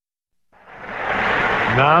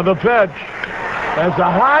Now the pitch. There's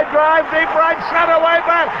a high drive, deep right center, way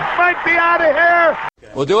back. Might be out of here.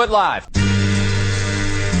 We'll do it live.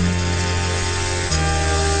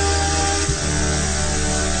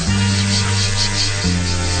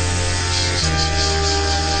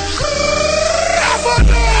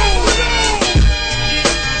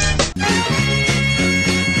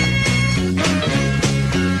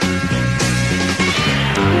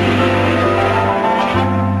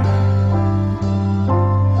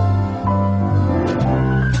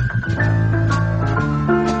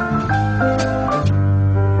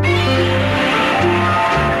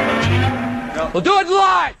 We'll do it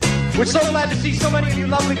live! We're so glad to see so many of you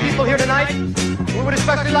lovely people here tonight. We would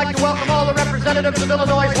especially like to welcome all the representatives of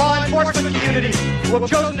Illinois' law enforcement community who have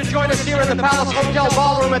chosen to join us here in the Palace Hotel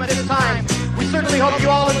Ballroom at this time. We certainly hope you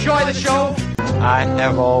all enjoy the show. I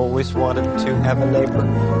have always wanted to have a neighbor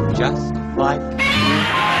just like you.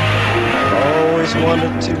 I've always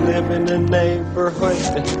wanted to live in a neighborhood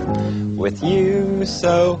with you,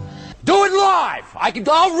 so... Do it live!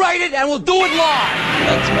 I'll write it and we'll do it live!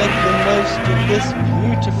 Let's make the most of this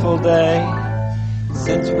beautiful day.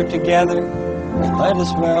 Since we're together, might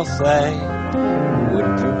as well say,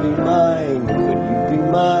 would you be mine? Could you be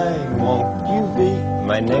mine? Won't you be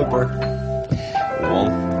my neighbor?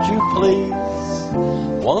 Won't you please?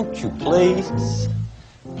 Won't you please?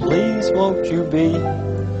 Please won't you be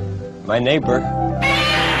my neighbor? Remember,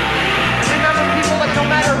 people, that no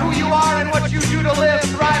matter who you are and what you do to live,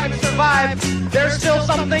 thrive, and survive, there's still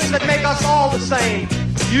some things that make us all the same.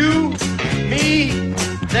 You, me,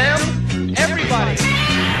 them, everybody.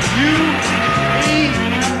 You, me,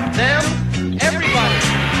 them, everybody.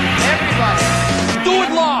 Everybody. Do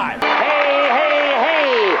it live! Hey, hey,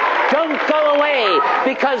 hey! Don't go away,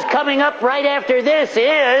 because coming up right after this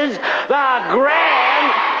is the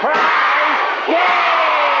Grand Prize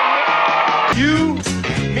Game! You,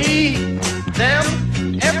 me, them,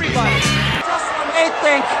 everybody. Just when they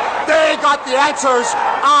think they got the answers,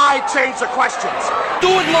 I change the questions. Do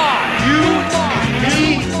it live! You,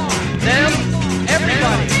 me, them,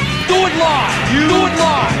 everybody. Do it live! You, Do it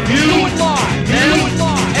live! you, Do it live! them, Do it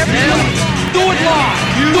live! everybody. Do it live!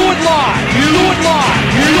 You, Do it live! you, Do it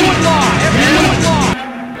live! you, Do it live! Do it live!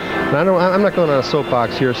 I'm not going on a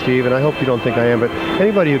soapbox here, Steve, and I hope you don't think I am, but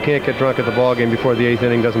anybody who can't get drunk at the ball game before the 8th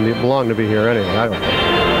inning doesn't belong to be here anyway. I don't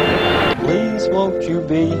know. Please won't you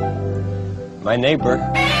be my neighbor?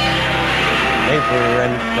 Neighbor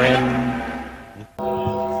and friend.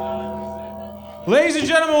 Ladies and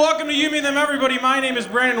gentlemen, welcome to You, Me, Them, Everybody. My name is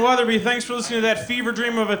Brandon Weatherby. Thanks for listening to that fever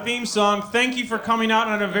dream of a theme song. Thank you for coming out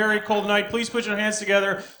on a very cold night. Please put your hands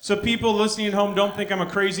together so people listening at home don't think I'm a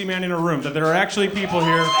crazy man in a room, that there are actually people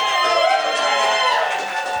here.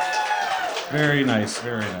 Very nice,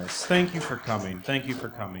 very nice. Thank you for coming. Thank you for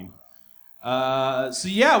coming. So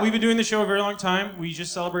yeah, we've been doing the show a very long time. We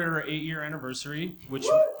just celebrated our 8-year anniversary, which,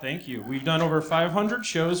 thank you. We've done over 500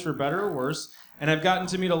 shows, for better or worse. And I've gotten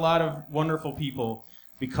to meet a lot of wonderful people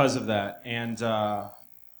because of that. And I'm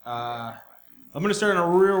going to start on a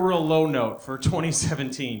real low note for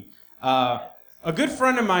 2017. A good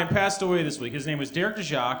friend of mine passed away this week. His name was Derek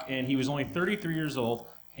DeJacque, and he was only 33 years old.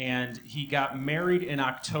 And he got married in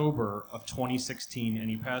October of 2016, and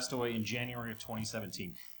he passed away in January of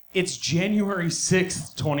 2017. It's January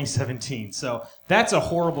 6th, 2017. So that's a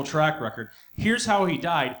horrible track record. Here's how he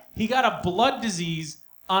died. He got a blood disease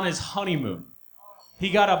on his honeymoon. He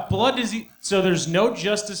got a blood disease, so there's no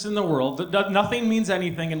justice in the world. Nothing means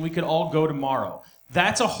anything, and we could all go tomorrow.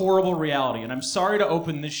 That's a horrible reality, and I'm sorry to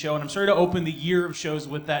open this show, and I'm sorry to open the year of shows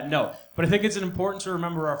with that note, but I think it's important to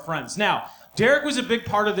remember our friends. Now, Derek was a big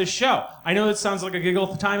part of this show. I know that sounds like a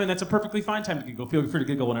giggle time, and that's a perfectly fine time to giggle. Feel free to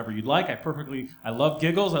giggle whenever you'd like. I love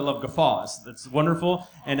giggles. I love guffaws. That's wonderful.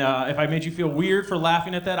 And if I made you feel weird for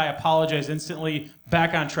laughing at that, I apologize instantly.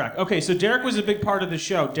 Back on track. Okay, so Derek was a big part of the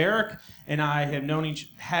show. Derek and I had known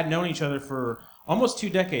each other for almost 2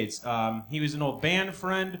 decades. He was an old band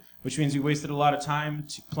friend, which means we wasted a lot of time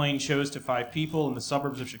playing shows to 5 people in the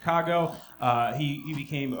suburbs of Chicago. He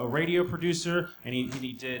became a radio producer, and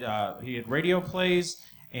he had radio plays,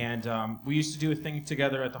 and we used to do a thing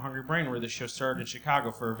together at the Hungry Brain where the show started in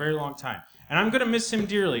Chicago for a very long time. And I'm going to miss him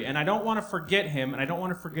dearly, and I don't want to forget him, and I don't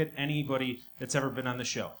want to forget anybody that's ever been on the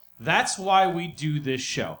show. That's why we do this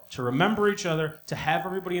show, to remember each other, to have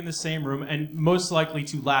everybody in the same room, and most likely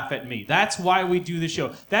to laugh at me. That's why we do this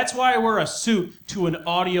show. That's why I wear a suit to an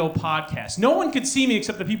audio podcast. No one could see me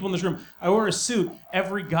except the people in this room. I wear a suit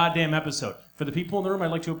every goddamn episode. For the people in the room,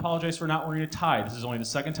 I'd like to apologize for not wearing a tie. This is only the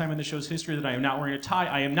second time in the show's history that I am not wearing a tie.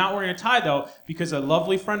 I am not wearing a tie, though, because a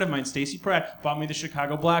lovely friend of mine, Stacey Pratt, bought me the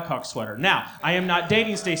Chicago Blackhawks sweater. Now, I am not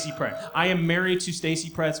dating Stacey Pratt. I am married to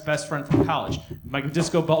Stacey Pratt's best friend from college. My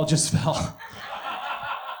disco ball just fell.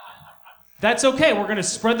 That's okay. We're going to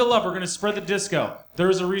spread the love. We're going to spread the disco.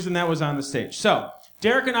 There's a reason that was on the stage. So,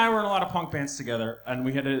 Derek and I were in a lot of punk bands together, and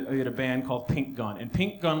we had a band called Pink Gun. And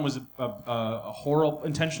Pink Gun was a horrible,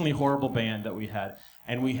 intentionally horrible band that we had.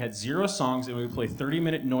 And we had 0 songs, and we would play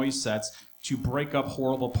 30-minute noise sets to break up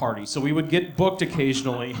horrible parties. So we would get booked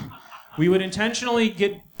occasionally. We would intentionally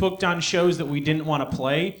get booked on shows that we didn't want to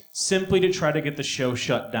play, simply to try to get the show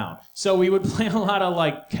shut down. So we would play a lot of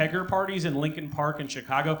like kegger parties in Lincoln Park in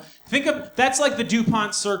Chicago. Think of that's like the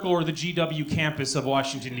DuPont Circle or the GW campus of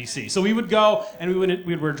Washington D.C. So we would go and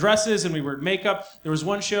we'd wear dresses and we wear makeup. There was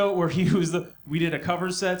one show where we did a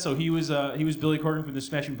cover set. So he was Billy Corgan from the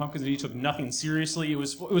Smashing Pumpkins, and he took nothing seriously. It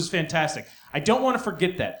was fantastic. I don't want to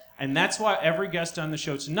forget that, and that's why every guest on the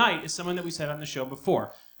show tonight is someone that we said on the show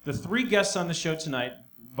before. The 3 guests on the show tonight,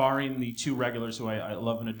 barring the 2 regulars who I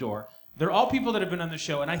love and adore, they're all people that have been on the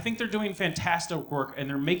show, and I think they're doing fantastic work, and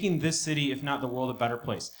they're making this city, if not the world, a better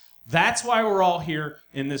place. That's why we're all here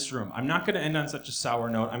in this room. I'm not going to end on such a sour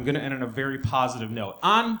note. I'm going to end on a very positive note.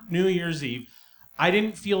 On New Year's Eve, I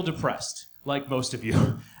didn't feel depressed, like most of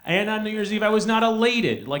you. And on New Year's Eve, I was not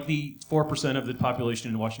elated, like the 4% of the population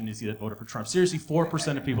in Washington, D.C. that voted for Trump. Seriously,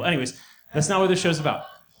 4% of people. Anyways, that's not what this show's about.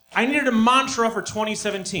 I needed a mantra for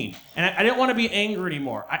 2017, and I didn't want to be angry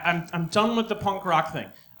anymore. I'm done with the punk rock thing.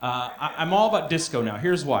 I'm all about disco now.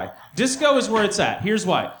 Here's why. Disco is where it's at. Here's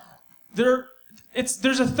why. There's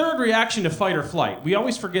a third reaction to fight or flight. We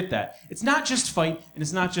always forget that. It's not just fight, and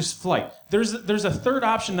it's not just flight. There's a third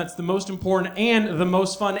option that's the most important and the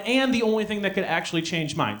most fun and the only thing that could actually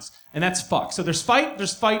change minds, and that's fuck. So there's fight,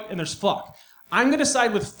 and there's fuck. I'm going to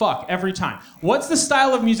side with fuck every time. What's the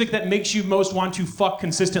style of music that makes you most want to fuck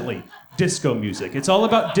consistently? Disco music. It's all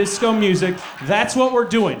about disco music. That's what we're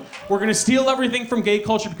doing. We're going to steal everything from gay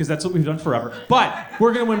culture because that's what we've done forever. But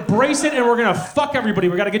we're going to embrace it and we're going to fuck everybody.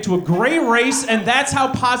 We've got to get to a gray race, and that's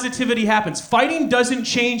how positivity happens. Fighting doesn't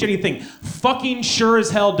change anything. Fucking sure as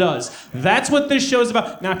hell does. That's what this show's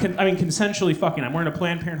about. Now, consensually fucking. I'm wearing a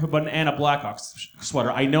Planned Parenthood button and a Blackhawks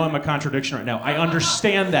sweater. I know I'm a contradiction right now. I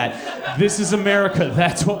understand that. This is America.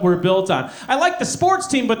 That's what we're built on. I like the sports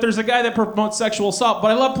team, but there's a guy that promotes sexual assault.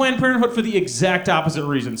 But I love Planned Parenthood for the exact opposite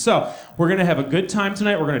reason. So, we're going to have a good time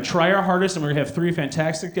tonight. We're going to try our hardest, and we're going to have 3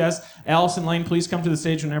 fantastic guests. Allison Lane, please come to the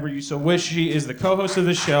stage whenever you so wish. She is the co-host of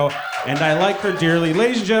the show, and I like her dearly.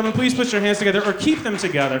 Ladies and gentlemen, please put your hands together, or keep them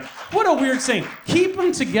together. What a weird saying. Keep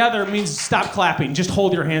them together means stop clapping. Just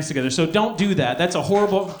hold your hands together. So don't do that. That's a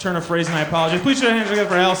horrible turn of phrase, and I apologize. Please put your hands together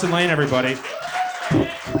for Allison Lane, everybody.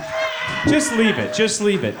 Just leave it. Just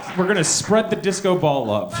leave it. We're going to spread the disco ball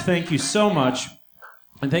love. Thank you so much.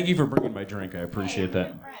 And thank you for bringing my drink. I appreciate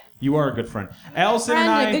that. You are a good friend. Allison and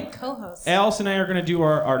I, a good co-host. Allison and I are going to do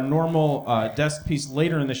our normal desk piece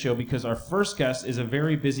later in the show because our first guest is a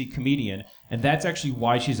very busy comedian, and that's actually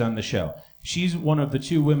why she's on the show. She's one of the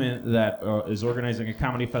 2 women that is organizing a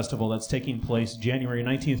comedy festival that's taking place January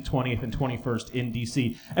 19th, 20th, and 21st in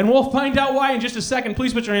D.C. And we'll find out why in just a second.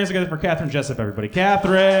 Please put your hands together for Katherine Jessup, everybody.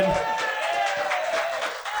 Katherine.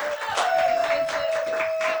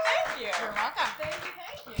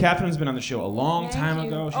 Catherine's been on the show a long time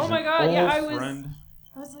ago. She's oh my God, an yeah, old friend.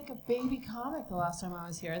 I was like a baby comic the last time I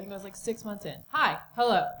was here. I think I was like 6 months in. Hi,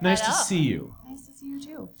 hello. Nice to see you. Nice to see you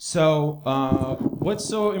too. So, what's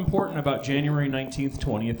so important about January 19th,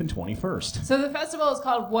 20th, and 21st? So the festival is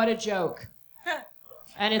called What a Joke.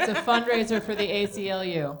 And it's a fundraiser for the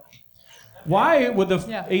ACLU. Why would the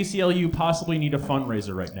ACLU possibly need a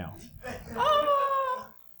fundraiser right now?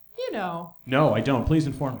 You know. No, I don't. Please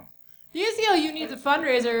inform me. The ACLU needs a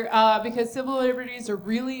fundraiser because civil liberties are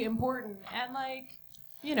really important. And, like,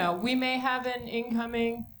 you know, we may have an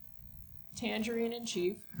incoming Tangerine in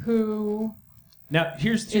Chief who... Now,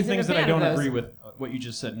 here's 2 things that I don't agree with what you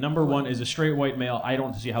just said. Number 1, is a straight white male, I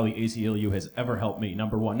don't see how the ACLU has ever helped me.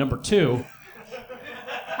 Number 1. Number 2...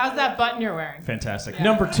 How's that button you're wearing? Fantastic. Yeah.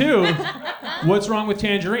 Number 2, what's wrong with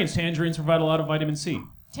tangerines? Tangerines provide a lot of vitamin C.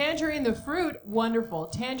 Tangerine the fruit, wonderful.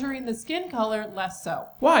 Tangerine the skin color, less so.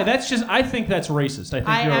 Why? I think that's racist. I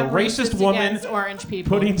think you're a racist woman orange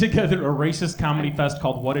people. putting together a racist comedy fest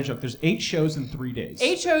called What a Joke. There's 8 shows in 3 days.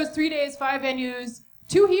 8 shows, 3 days, 5 venues,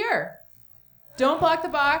 2 here. Don't Block the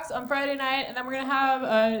Box on Friday night, and then we're going to have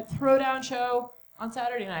a throwdown show on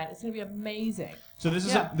Saturday night. It's going to be amazing. So this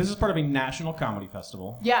is part of a national comedy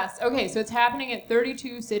festival. Yes. Okay, so it's happening in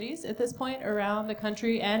 32 cities at this point around the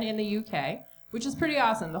country and in the UK, which is pretty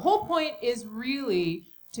awesome. The whole point is really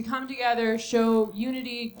to come together, show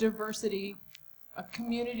unity, diversity, a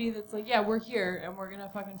community that's like, yeah, we're here, and we're going to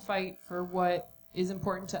fucking fight for what is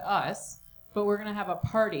important to us. But we're going to have a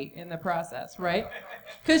party in the process, right?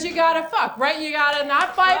 Because you got to fuck, right? You got to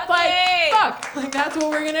not fight, fuck. Like, that's what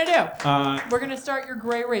we're going to do. We're going to start your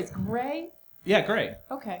gray race. Gray? Yeah, Gray.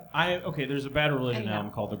 Okay. There's a Bad Religion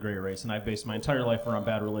album called The Gray Race, and I based my entire life around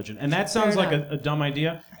Bad Religion. And that sounds like a dumb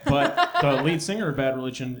idea, but the lead singer of Bad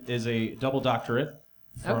Religion is a double doctorate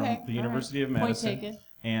from the University of Madison. Point taken.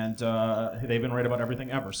 And they've been right about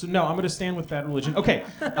everything ever. So no, I'm going to stand with Bad Religion. Okay,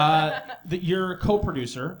 your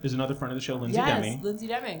co-producer is another friend of the show, Lindsay Deming. Yes, Lindsay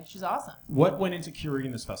Deming. She's awesome. What went into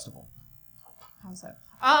curating this festival? How so?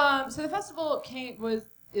 So the festival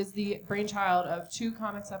is the brainchild of two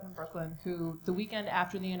comics up in Brooklyn who, the weekend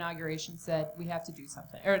after the inauguration, said we have to do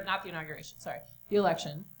something. Or not the inauguration, sorry, the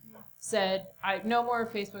election. Said, no more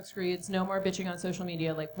Facebook screeds, no more bitching on social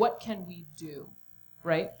media. Like, what can we do,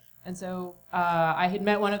 right? And so I had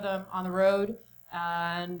met one of them on the road,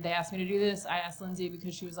 and they asked me to do this. I asked Lindsay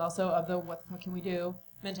because she was also of the what the fuck can we do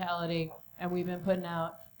mentality, and we've been putting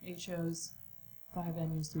out 8 shows, 5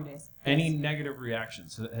 venues, 3 days. Any negative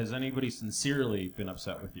reactions? Has anybody sincerely been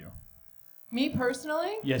upset with you? Me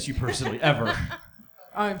personally? Yes, you personally, ever.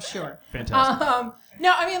 I'm sure. Fantastic.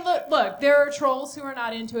 No, I mean, look, there are trolls who are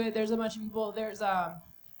not into it. There's a bunch of people.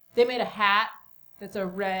 They made a hat that's a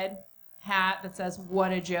red hat that says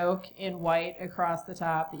 "What a Joke" in white across the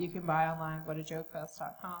top that you can buy online,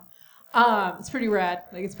 whatajokefest.com. It's pretty rad.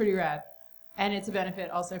 It's pretty rad. And it's a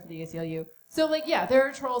benefit also for the ACLU. So, there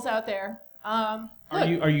are trolls out there.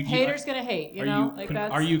 Haters gonna hate, I'm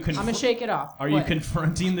gonna shake it off. Are you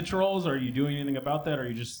confronting the trolls? Are you doing anything about that? Or are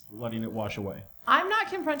you just letting it wash away? I'm not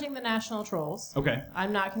confronting the national trolls. Okay.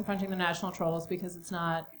 I'm not confronting the national trolls because it's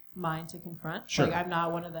not mine to confront. Sure. I'm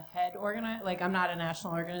not one of the head organizers. I'm not a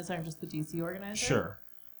national organizer. I'm just the DC organizer. Sure.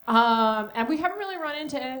 And we haven't really run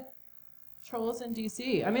into trolls in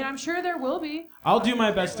DC. I mean, I'm sure there will be. I'll do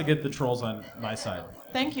my best to get the trolls on my side.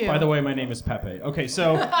 Thank you. By the way, my name is Pepe. Okay,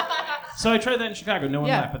 so I tried that in Chicago. No one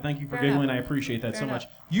laughed, but thank you for giggling. I appreciate that so much.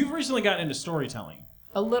 You've recently gotten into storytelling.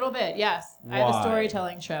 A little bit, yes. Why? I have a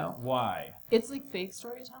storytelling show. Why? It's like fake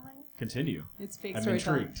storytelling. Continue. It's fake I'm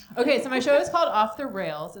storytelling. Intrigued. Okay, so my show is called Off the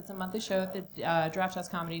Rails. It's a monthly show at the Draft House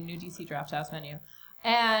Comedy, new DC Draft House venue.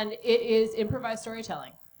 And it is improvised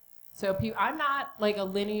storytelling. So I'm not like a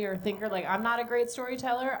linear thinker. I'm not a great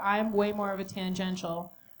storyteller. I'm way more of a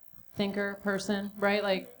tangential thinker person,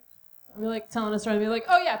 right? We're telling a story and be like,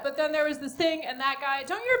 oh yeah, but then there was this thing and that guy.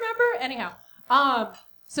 Don't you remember? Anyhow,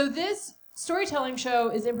 so this storytelling show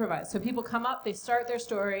is improvised. So people come up, they start their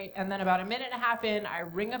story, and then about a minute and a half in, I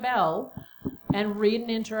ring a bell and read an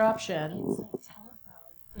interruption. It's like telephone.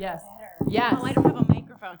 Yes. Better. Yes. Oh, I don't have a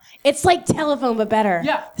microphone. It's like telephone, but better.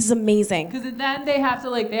 Yeah. This is amazing. Because then they have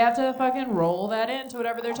to fucking roll that into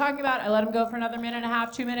whatever they're talking about. I let them go for another minute and a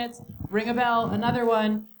half, 2 minutes, ring a bell, another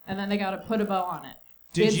one, and then they got to put a bow on it.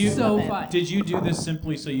 It's so fun. Did you do this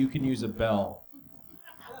simply so you can use a bell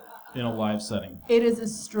in a live setting? It is a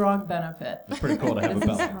strong benefit. It's pretty cool to have a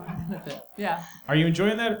bell. It's a strong benefit. Yeah. Are you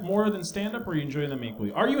enjoying that more than stand-up, or are you enjoying them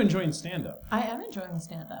equally? Are you enjoying stand-up? I am enjoying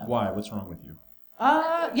stand-up. Why? What's wrong with you?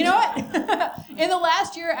 You know what? In the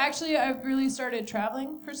last year, actually, I've really started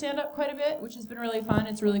traveling for stand-up quite a bit, which has been really fun.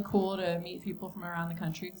 It's really cool to meet people from around the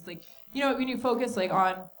country. Because, when you focus,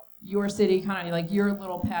 on your city, kind of your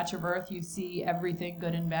little patch of earth, you see everything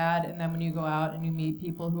good and bad. And then when you go out and you meet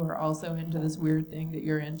people who are also into this weird thing that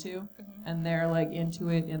you're into, and they're, into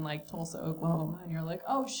it in, Tulsa, Oklahoma, and you're like,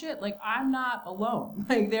 oh, shit, I'm not alone.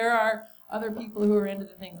 There are other people who are into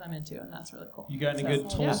the things I'm into, and that's really cool. You got any good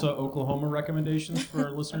Tulsa, Oklahoma recommendations for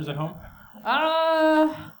our listeners at home?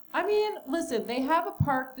 Listen, they have a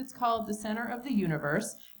park that's called the Center of the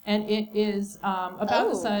Universe, and it is about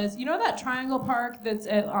the size. You know that triangle park that's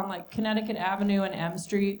on Connecticut Avenue and M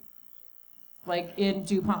Street, in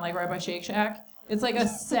DuPont, right by Shake Shack? It's a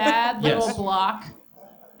sad little block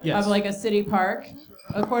of a city park.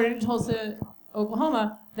 According to Tulsa,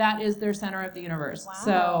 Oklahoma, that is their Center of the Universe. Wow.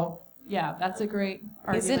 So. Yeah, that's a great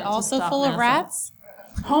argument. Is it also full of rats?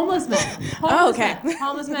 Homeless men. Okay.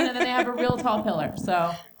 Homeless men, and then they have a real tall pillar.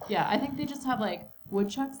 So, yeah, I think they just have,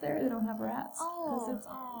 woodchucks there. They don't have rats.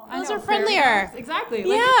 Those are friendlier. Exactly.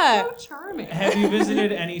 Yeah. It's so charming. Have you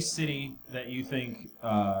visited any city that you think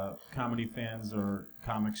comedy fans or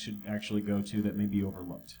comics should actually go to that may be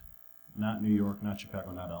overlooked? Not New York, not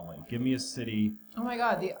Chicago, not LA. Give me a city. Oh my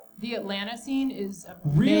God, the Atlanta scene is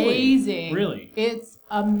amazing. Really? It's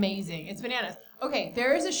amazing. It's bananas. Okay,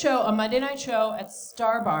 there is a show, a Monday night show at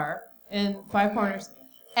Star Bar in Five Corners,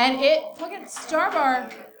 and fucking Star Bar,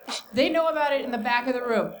 they know about it in the back of the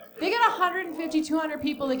room. They get 150, 200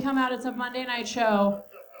 people that come out. It's a Monday night show,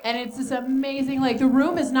 and it's this amazing, like, the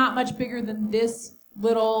room is not much bigger than this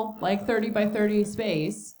little, like, 30 by 30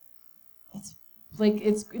 space. It's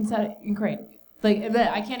incredible. Like,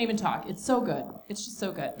 I can't even talk. It's so good. It's just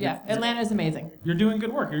so good. Yeah, Atlanta is amazing. You're doing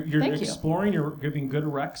good work. You're Thank exploring. You're giving good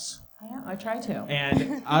recs. I am. I try to.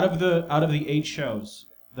 And out of the 8 shows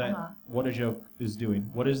that What a Joke is doing,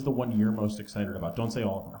 what is the one you're most excited about? Don't say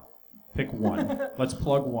all of them. Pick one. Let's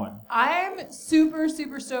plug one. I'm super,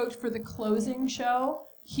 super stoked for the closing show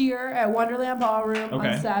here at Wonderland Ballroom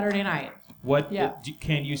on Saturday night. What? Yeah.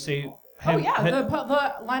 Can you say? The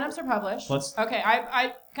lineups are published. Okay,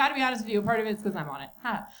 I gotta be honest with you. Part of it's because I'm on it.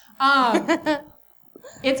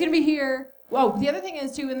 It's gonna be here. Whoa. The other thing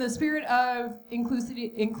is too, in the spirit of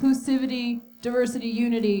inclusivity, diversity,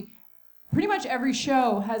 unity, pretty much every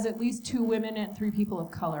show has at least 2 women and 3 people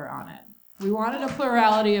of color on it. We wanted a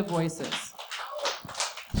plurality of voices.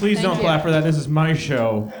 Please don't clap for that. This is my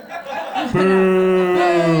show. Boo!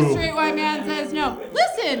 Boo! Straight white man says no.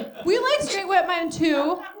 Listen, we like straight white men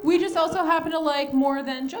too. We just also happen to like more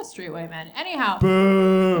than just straight white men. Anyhow.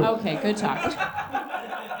 Boo! Okay, good talk.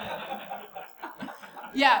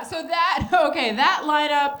 Yeah, so that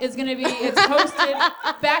lineup is gonna be, it's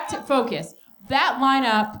hosted, back to focus. That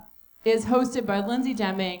lineup is hosted by Lindsay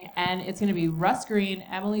Deming, and it's gonna be Russ Green,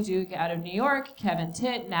 Emily Duke out of New York, Kevin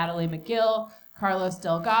Titt, Natalie McGill, Carlos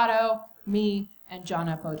Delgado, me, and John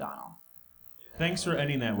F. O'Donnell. Thanks for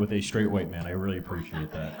ending that with a straight white man. I really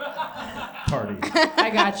appreciate that. Party. I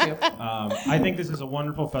got you. I think this is a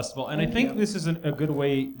wonderful festival, and I think this is a good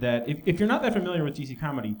way that, if you're not that familiar with DC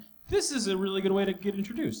comedy, this is a really good way to get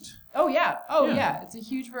introduced. Oh, yeah. Yeah. It's a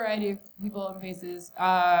huge variety of people and faces.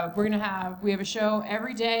 We have a show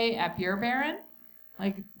every day at Beer Baron,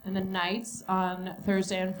 like in the nights on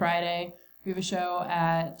Thursday and Friday. We have a show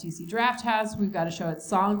at DC Draft House. We've got a show at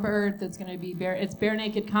Songbird that's going to be it's bare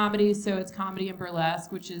naked comedy, so it's comedy and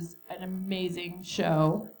burlesque, which is an amazing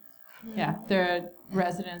show. Yeah, their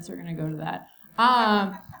residents are going to go to that.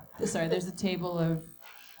 Sorry, there's a table of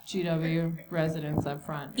GW residents up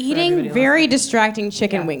front. Eating very distracting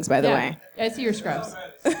chicken wings, by the way. I see your scrubs.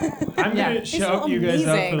 I'm going to shout you guys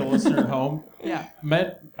out for the listener at home. Yeah.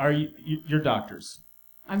 You're doctors.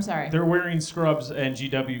 I'm sorry. They're wearing scrubs and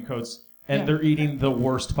GW coats. And they're eating the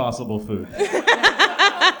worst possible food.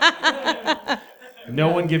 No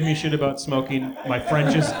one give me shit about smoking. My friend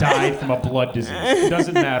just died from a blood disease. It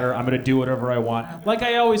doesn't matter. I'm going to do whatever I want. Like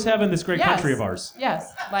I always have in this great country of ours.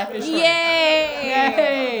 Yes. Life is short.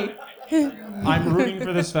 Yay! I'm rooting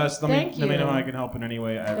for this fest. Let me know how I you. can help in any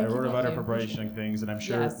way. I wrote about it for Brightening Things, and I'm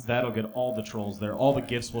sure that'll get all the trolls there. All the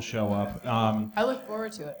gifts will show up. I look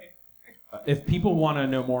forward to it. If people want to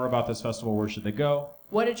know more about this festival, where should they go?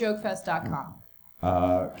 Whatajokefest.com.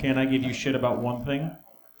 Can I give you shit about one thing?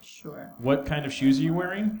 Sure. What kind of shoes are you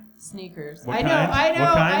wearing? Sneakers. What I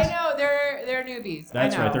kind? know. They're newbies.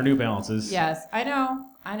 That's right. They're New Balances. Yes, I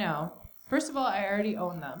know. First of all, I already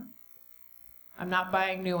own them. I'm not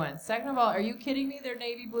buying new ones. Second of all, are you kidding me? They're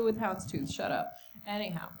navy blue with houndstooth. Shut up.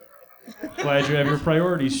 Anyhow. Glad you have your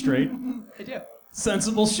priorities straight. I do.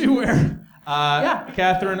 Sensible shoe wear.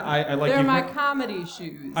 Katherine, I like you. They're my comedy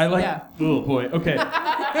shoes. I like. Oh boy. Okay.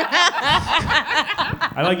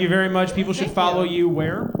 I like you very much. People should follow you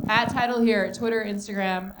where? At Title Here, Twitter,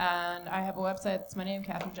 Instagram, and I have a website. It's my name,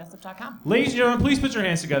 KatherineJessup.com. Ladies and gentlemen, please put your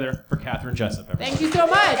hands together for Katherine Jessup. Everybody. Thank you so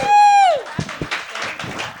much.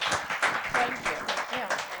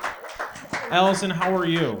 Allison, how are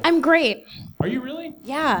you? I'm great. Are you really?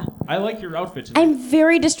 Yeah. I like your outfit today. I'm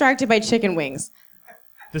very distracted by chicken wings.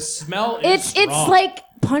 The smell is strong. It's like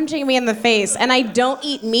punching me in the face, and I don't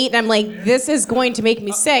eat meat, and I'm like, this is going to make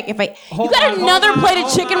me sick if I... You got another plate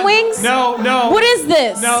of chicken wings? No. What is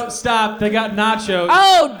this? No, stop. They got nachos.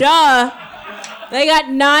 Oh, duh. They got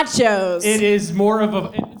nachos. It is more of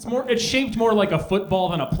a... It's shaped more like a football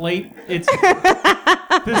than a plate.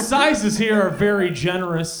 The sizes here are very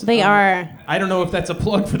generous. They are. I don't know if that's a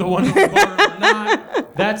plug for the Wonderland Ballroom or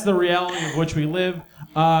not. That's the reality of which we live.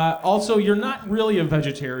 Also, you're not really a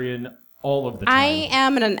vegetarian all of the time. I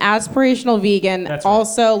am an aspirational vegan. That's right.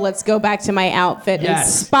 Also, let's go back to my outfit.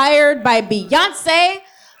 Yes. Inspired by Beyonce,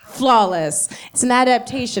 Flawless. It's an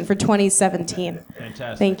adaptation for 2017.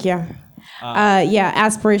 Fantastic. Thank you.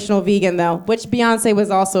 Aspirational vegan, though, which Beyonce was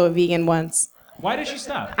also a vegan once. Why did she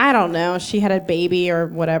stop? I don't know. She had a baby or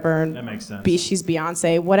whatever. That makes sense. She's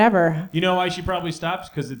Beyonce, whatever. You know why she probably stopped?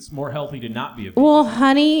 Because it's more healthy to not be a vegan. Well,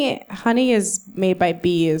 honey is made by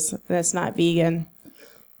bees. That's not vegan.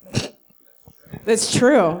 That's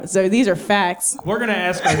true. So these are facts. We're going to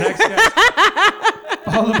ask our next guest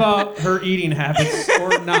all about her eating habits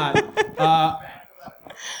or not.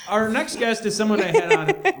 Our next guest is someone I had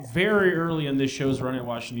on very early in this show's run in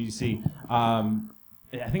Washington, D.C.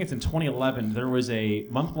 I think it's in 2011. There was a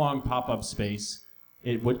month-long pop-up space.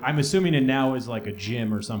 I'm assuming it now is like a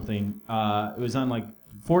gym or something. It was on like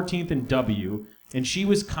 14th and W, and she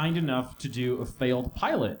was kind enough to do a failed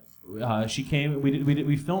pilot. She came.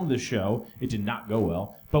 We filmed the show. It did not go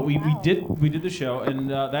well, but we did the show, and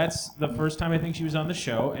that's the first time I think she was on the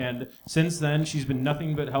show. And since then, she's been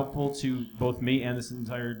nothing but helpful to both me and this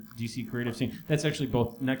entire DC creative scene. That's actually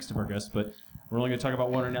both next of our guests, but we're only going to talk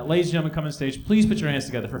about one right now. Ladies and gentlemen, come on stage. Please put your hands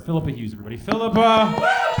together for Philippa Hughes, everybody. Philippa.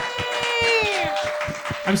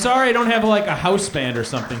 I'm sorry I don't have like a house band or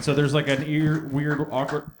something, so there's like an weird,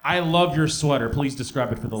 awkward. I love your sweater. Please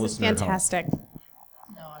describe it for the listener. Fantastic.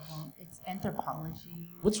 Anthropology.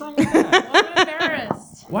 What's wrong with that? I'm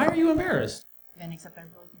embarrassed. Why are you embarrassed? And except I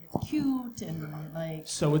really think it's cute and like.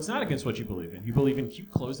 So it's not against what you believe in. You believe in cute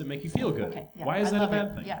clothes that make you feel good. Okay, yeah, Why is that a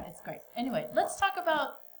bad thing? Yeah, it's great. Anyway, let's talk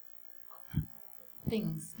about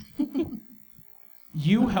things.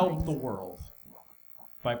 You help the world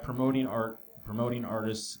by promoting art, promoting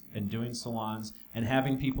artists, and doing salons, and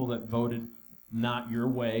having people that voted not your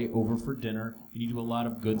way over for dinner. And you do a lot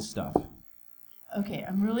of good stuff. Okay,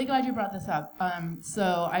 I'm really glad you brought this up.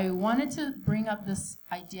 So I wanted to bring up this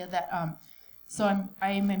idea that, so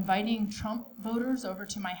I'm inviting Trump voters over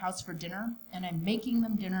to my house for dinner, and I'm making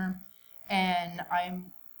them dinner, and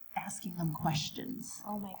I'm asking them questions.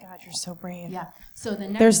 Oh my God, you're so brave. Yeah. So the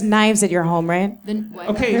next. There's knives at your home, right?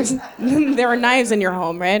 Okay. There are knives in your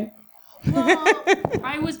home, right? Well,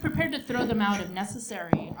 I was prepared to throw them out if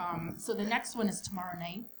necessary. So the next one is tomorrow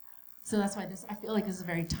night. So that's why I feel like this is a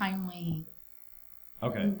very timely.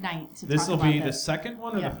 Night to This talk will about be this. the second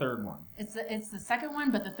one or the third one? It's the second one,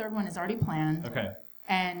 but the third one is already planned. Okay.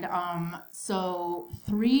 And so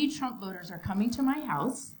 3 Trump voters are coming to my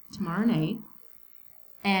house tomorrow night,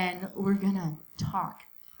 and we're gonna talk.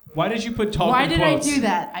 Why did you put talk Why in did quotes? I do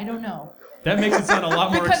that? I don't know. That makes it sound a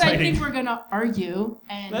lot more because exciting. I think we're gonna argue.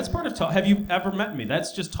 And That's part of talk. Have you ever met me?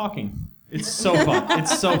 That's just talking. It's so fun.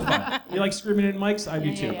 It's so fun. You like screaming in mics? I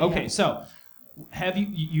do too. Okay, so have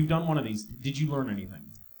you've done one of these? Did you learn anything?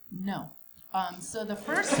 No. So the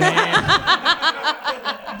first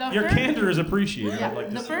Your candor is appreciated. Yeah, I'd like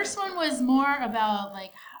to the see. first one was more about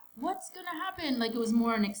like what's gonna happen. Like it was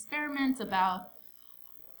more an experiment about.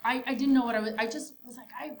 I didn't know what I just was like.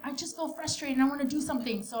 I just feel frustrated and I want to do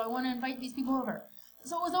something. So I want to invite these people over.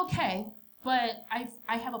 So it was okay, but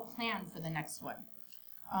I have a plan for the next one.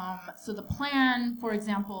 So the plan, for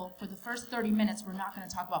example, for the first 30 minutes, we're not going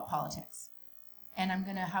to talk about politics. And I'm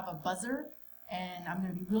going to have a buzzer, and I'm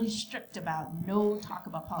going to be really strict about no talk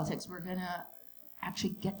about politics. We're going to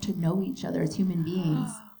actually get to know each other as human beings.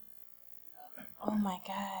 Oh my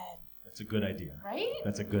God. That's a good idea. Right?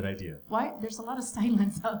 That's a good idea. Why? There's a lot of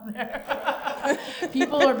silence out there.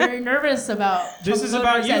 People are very nervous about This Trump is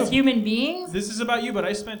about voters you. as human beings. This is about you, but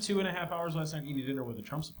I spent 2.5 hours last night eating dinner with a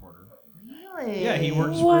Trump supporter. Really? Yeah, he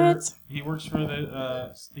works for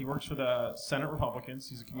the Senate Republicans.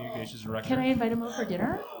 He's a communications director. Can I invite him over for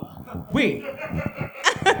dinner? Wait.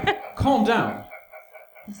 Calm down.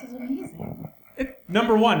 This is amazing.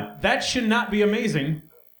 Number one, that should not be amazing,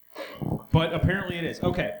 but apparently it is.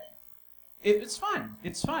 Okay. It's fine.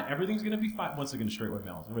 It's fine. Everything's going to be fine. Once again, straight white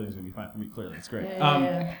males. Everything's going to be fine for me, clearly. It's great.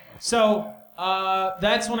 Yeah. So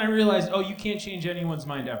that's when I realized, you can't change anyone's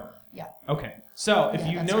mind ever. Yeah. Okay. So if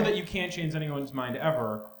you that's know right. that you can't change anyone's mind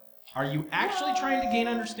ever, are you actually trying to gain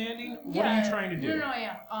understanding? What are you trying to do? No,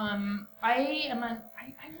 I am. I don't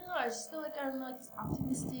know. I just feel like I'm like this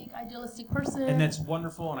optimistic, idealistic person. And that's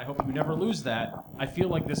wonderful, and I hope you never lose that. I feel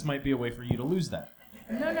like this might be a way for you to lose that.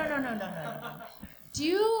 No. Did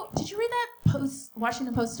you read that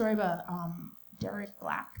Washington Post story about Derek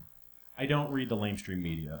Black? I don't read the lamestream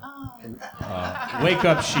media. Oh. Wake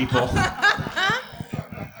up, sheeple.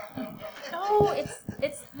 No,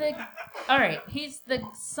 it's the. All right, he's the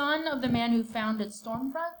son of the man who founded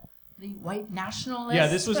Stormfront, the white nationalist. Yeah,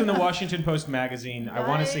 this was in the Washington Post magazine. I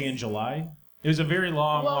want to say in July. It was a very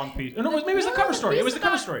long piece. No, maybe it was the cover story. It was the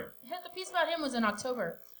cover story. The piece about him was in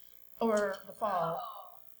October, or the fall.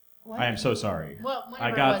 What? I am so sorry. Well,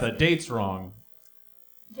 I got the dates wrong.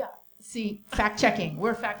 Yeah. See, fact checking.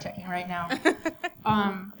 We're fact checking right now.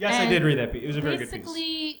 Yes, I did read that piece. It was a very good piece.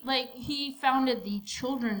 Basically, like, he founded the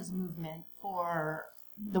children's movement for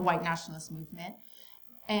the white nationalist movement.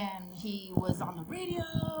 And he was on the radio,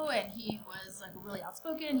 and he was like really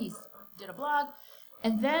outspoken. He did a blog.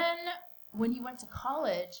 And then when he went to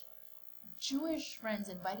college, Jewish friends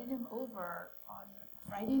invited him over on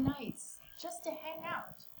Friday nights just to hang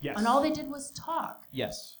out. Yes. And all they did was talk.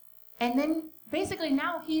 Yes. And then basically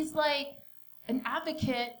now he's like an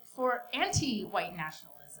advocate for anti-white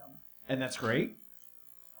nationalism. And that's great.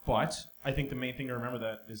 But I think the main thing to remember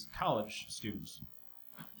that is college students.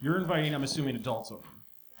 You're inviting, I'm assuming, adults over.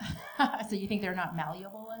 So you think they're not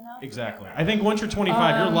malleable enough? Exactly. I think once you're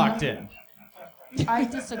 25, you're locked in. I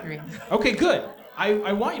disagree. Okay, good.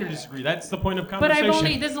 I want you to disagree. That's the point of But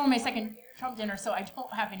conversation. this is only my second Trump dinner, so I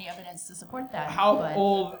don't have any evidence to support that. How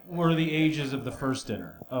old were the ages of the first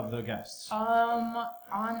dinner of the guests? On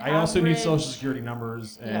I also need social security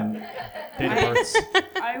numbers and date of births.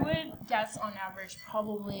 I would guess on average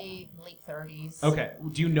probably late 30s. Okay.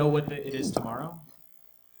 Do you know what it is tomorrow?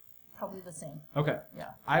 Probably the same. Okay. Yeah.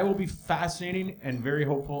 I will be fascinating and very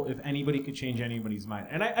hopeful if anybody could change anybody's mind.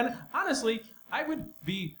 And honestly, I would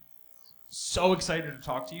be so excited to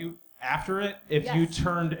talk to you after it if you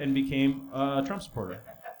turned and became a Trump supporter.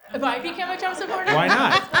 If I became a Trump supporter? Why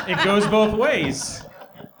not? It goes both ways.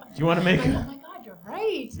 Do you want to make Oh my God, you're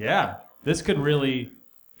right. Yeah. This could really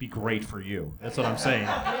be great for you. That's what I'm saying.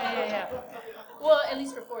 Yeah. Well, at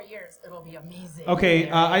least for 4 years, it'll be amazing. Okay,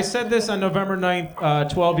 I said this on November 9th,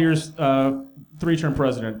 12 years, 3-term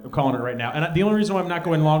president. I'm calling it right now. And the only reason why I'm not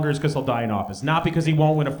going longer is because he'll die in office. Not because he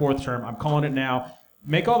won't win a 4th term. I'm calling it now.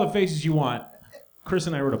 Make all the faces you want. Chris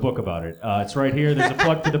and I wrote a book about it. It's right here. There's a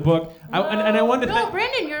plug to the book. I wanted to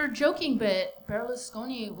Brandon, you're joking, but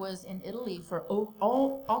Berlusconi was in Italy for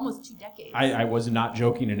almost 2 decades. I was not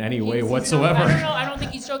joking in any way whatsoever. I don't think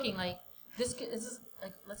he's joking. Like, this is,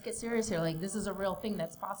 like, let's get serious here. Like, this is a real thing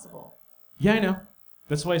that's possible. Yeah, I know.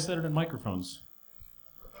 That's why I said it in microphones.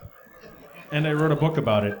 And I wrote a book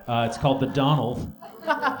about it. It's called The Donald.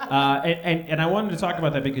 And I wanted to talk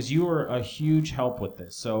about that because you were a huge help with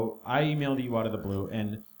this. So I emailed you out of the blue,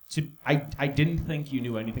 and I didn't think you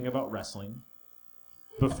knew anything about wrestling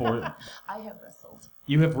before. I have wrestled.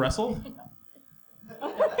 You have wrestled?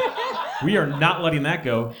 We are not letting that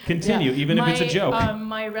go. Continue, even if it's a joke.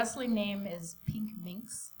 My wrestling name is Pink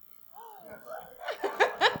Minx.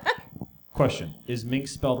 Question: is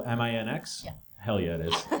Minx spelled M-I-N-X? Yeah. Hell yeah, it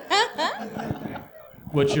is.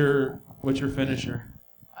 What's your finisher?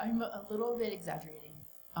 I'm a little bit exaggerating.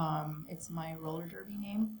 It's my roller derby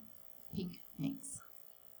name, Pink Minx.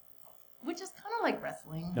 Which is kind of like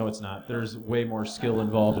wrestling. No, it's not. There's way more skill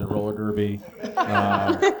involved in roller derby.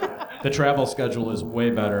 The travel schedule is way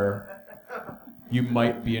better. You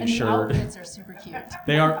might be insured. And the outfits are super cute.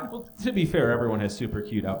 They are. Well, to be fair, everyone has super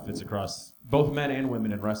cute outfits across both men and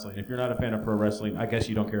women in wrestling. If you're not a fan of pro wrestling, I guess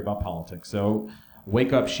you don't care about politics. So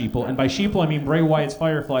wake up, sheeple. And by sheeple, I mean Bray Wyatt's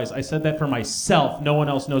Fireflies. I said that for myself. No one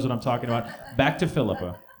else knows what I'm talking about. Back to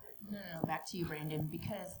Philippa. No, back to you, Brandon,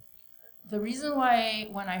 because the reason why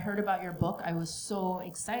when I heard about your book, I was so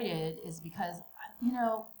excited is because, you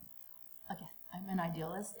know, again, I'm an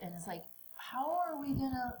idealist, and it's like, how are we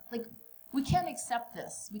gonna, like, we can't accept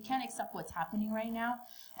this. We can't accept what's happening right now.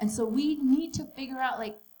 And so we need to figure out,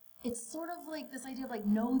 like, it's sort of like this idea of, like,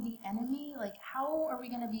 know the enemy. Like, how are we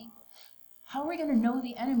going to know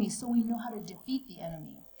the enemy so we know how to defeat the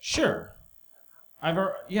enemy? Sure.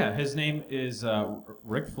 His name is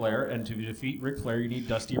Ric Flair, and to defeat Ric Flair, you need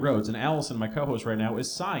Dusty Rhodes. And Allison, my co-host right now, is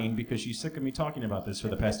sighing because she's sick of me talking about this for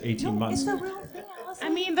the past 18 months. It's a real thing, Allison. I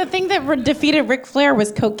mean, the thing that defeated Ric Flair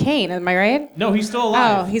was cocaine. Am I right? No, he's still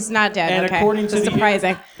alive. Oh, he's not dead. And okay. according to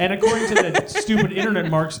surprising. And according to the stupid internet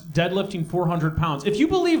marks, deadlifting 400 pounds. If you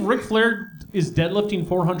believe Ric Flair is deadlifting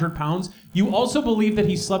 400 pounds, you also believe that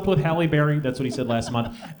he slept with Halle Berry. That's what he said last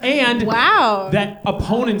month. And that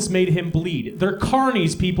opponents made him bleed. They're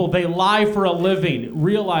carnies, people. They lie for a living.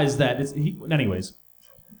 Realize that. Anyways.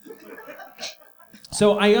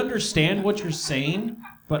 So I understand what you're saying,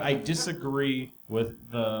 but I disagree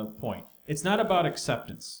with the point. It's not about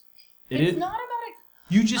acceptance. It's not about it.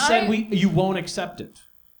 You just said you won't accept it.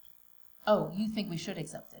 Oh, you think we should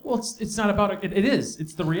accept it? Well, it's not about it. It is.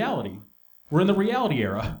 It's the reality. We're in the reality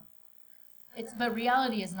era. But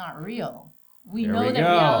reality is not real. We There know we that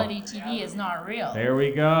go. reality TV is not real. There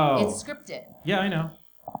we go. It's scripted. Yeah, I know.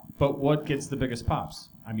 But what gets the biggest pops?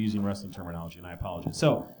 I'm using wrestling terminology, and I apologize.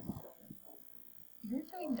 So You're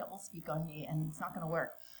doing double speak on me, and it's not going to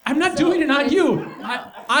work. I'm not doing it on you.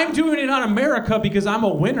 I'm doing it on America because I'm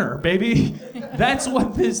a winner, baby. That's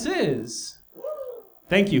what this is.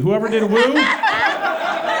 Thank you. Whoever did woo,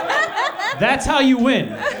 that's how you win.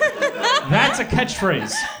 That's a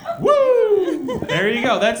catchphrase. Woo! There you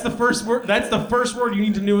go. That's the first word. That's the first word you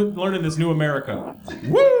need to learn in this new America.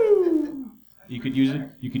 Woo! You could use it.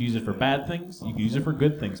 You could use it for bad things. You could use it for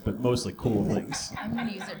good things, but mostly cool things. I'm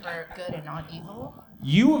gonna use it for good and not evil.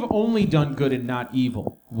 You have only done good and not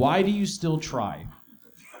evil. Why do you still try?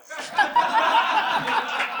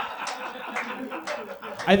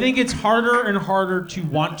 I think it's harder and harder to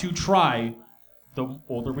want to try the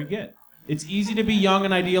older we get. It's easy to be young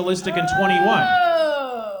and idealistic and 21.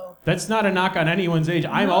 Oh. That's not a knock on anyone's age.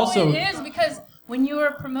 I'm No, also... it is, because when you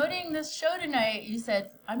were promoting this show tonight, you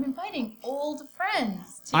said, I'm inviting old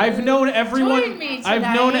friends to I've known everyone. join me tonight,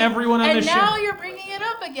 I've known everyone on the show. And now you're bringing it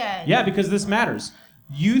up again. Yeah, because this matters.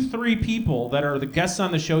 You three people that are the guests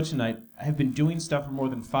on the show tonight have been doing stuff for more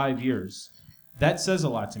than 5 years. That says a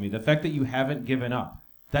lot to me. The fact that you haven't given up.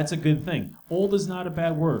 That's a good thing. Old is not a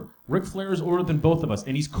bad word. Ric Flair is older than both of us,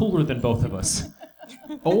 and he's cooler than both of us.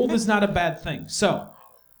 Old is not a bad thing. So,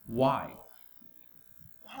 why?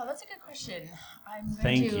 Wow, that's a good question. I'm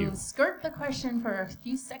going to skirt the question for a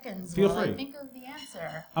few seconds while I think of the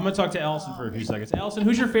answer. I'm going to talk to Allison for a few seconds. Allison,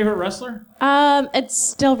 who's your favorite wrestler? It's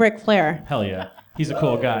still Ric Flair. Hell yeah. He's a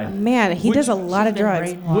cool guy. Man, he does a lot of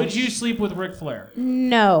drugs. Would you sleep with Ric Flair?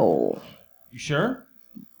 No. You sure?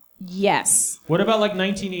 Yes. What about like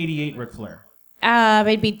 1988 Ric Flair?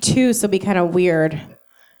 It'd be 2, so it'd be kind of weird.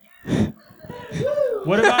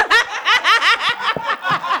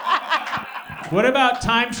 What about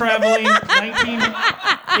time traveling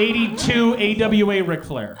 1982 AWA Ric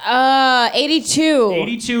Flair? 82.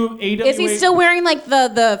 82 AWA. Is he still wearing like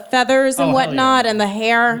the feathers and whatnot and the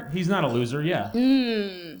hair? He's not a loser, yeah.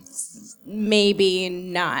 Maybe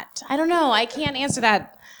not. I don't know. I can't answer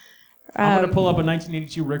that. I'm going to pull up a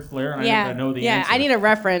 1982 Ric Flair, and I know the answer. Yeah, I need a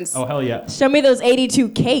reference. Oh, hell yeah. Show me those 82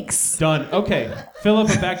 cakes. Done. Okay.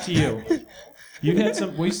 Philippa, back to you. You had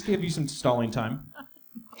some, we gave you some stalling time.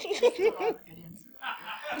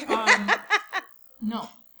 No,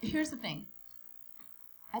 here's the thing.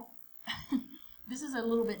 This is a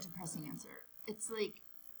little bit depressing answer. It's like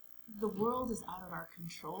the world is out of our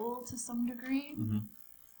control to some degree. Mm-hmm.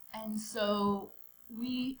 And so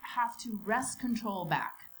we have to wrest control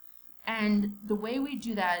back. And the way we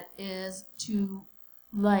do that is to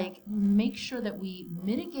make sure that we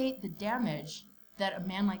mitigate the damage that a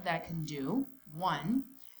man like that can do, 1.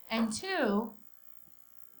 And 2,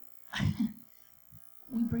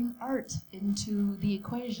 we bring art into the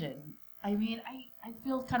equation. I mean, I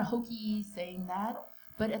feel kind of hokey saying that,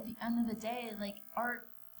 but at the end of the day, art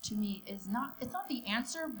to me is it's not the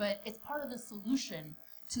answer, but it's part of the solution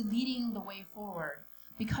to leading the way forward.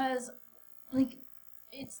 Because,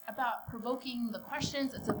 it's about provoking the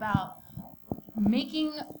questions. It's about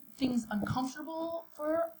making things uncomfortable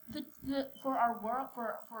for our world,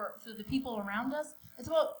 for the people around us. It's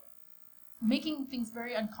about making things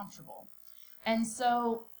very uncomfortable. And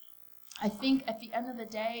so I think at the end of the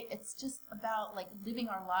day, it's just about living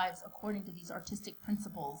our lives according to these artistic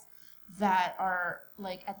principles that are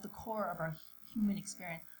at the core of our human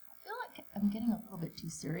experience. I feel like I'm getting a little bit too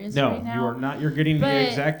serious right now. No, you are not. You're getting the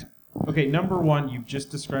exact... Okay, number 1, you've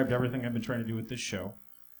just described everything I've been trying to do with this show.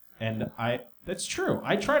 And that's true.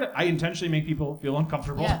 I intentionally make people feel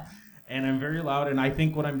uncomfortable. Yeah. And I'm very loud, and I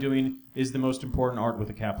think what I'm doing is the most important art with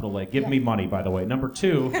a capital A. Give me money, by the way. Number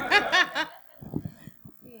 2,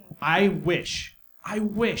 I wish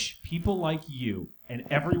people like you and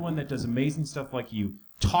everyone that does amazing stuff like you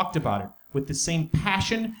talked about it with the same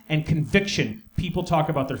passion and conviction people talk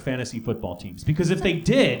about their fantasy football teams. Because if they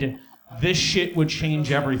did, this shit would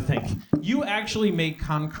change everything. You actually make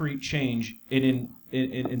concrete change in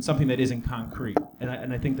something that isn't concrete,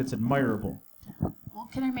 and I think that's admirable. Well,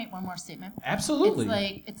 can I make one more statement?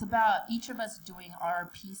 Absolutely. It's about each of us doing our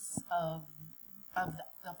piece of the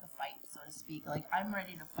fight, so to speak. I'm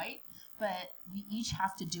ready to fight, but we each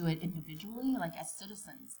have to do it individually, as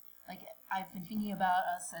citizens. I've been thinking about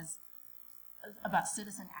us about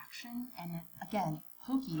citizen action, and again,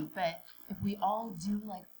 hokey, but if we all do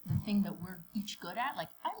the thing that we're each good at,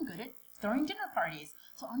 I'm good at throwing dinner parties,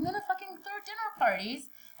 so I'm gonna fucking throw dinner parties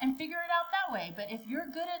and figure it out that way. But if you're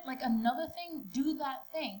good at another thing, do that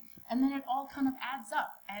thing, and then it all kind of adds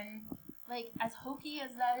up. And as hokey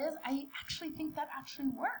as that is, I actually think that actually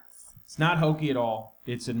works. It's not hokey at all.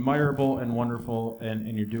 It's admirable and wonderful,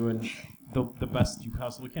 and you're doing the best you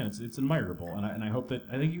possibly can. It's admirable, and I hope that,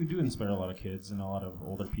 I think you do inspire a lot of kids and a lot of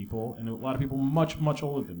older people, and a lot of people much, much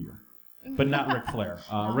older than you. But not Ric Flair.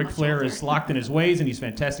 Ric Flair is locked in his ways, and he's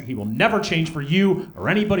fantastic. He will never change for you or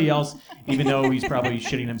anybody else, even though he's probably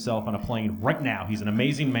shitting himself on a plane right now. He's an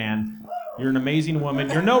amazing man. You're an amazing woman.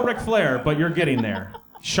 You're no Ric Flair, but you're getting there.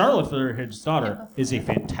 Charlotte Flair, his daughter, is a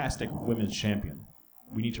fantastic women's champion.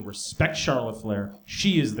 We need to respect Charlotte Flair.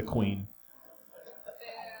 She is the queen.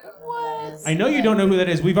 What? I know you don't know who that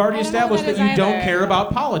is. We've already established that you don't either. care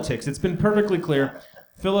about politics. It's been perfectly clear.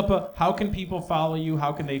 Philippa, how can people follow you?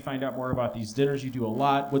 How can they find out more about these dinners? You do a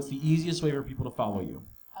lot. What's the easiest way for people to follow you?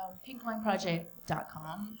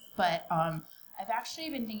 pinklineproject.com. But I've actually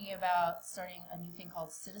been thinking about starting a new thing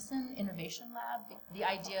called Citizen Innovation Lab. The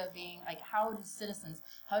idea being like, how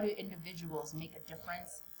do individuals make a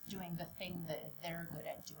difference doing the thing that they're good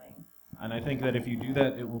at doing? And I think that if you do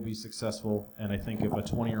that, it will be successful. And I think if a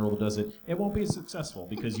 20-year-old does it, it won't be successful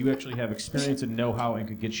because you actually have experience and know-how and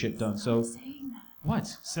could get shit done. So, what?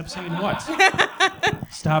 Stop saying what?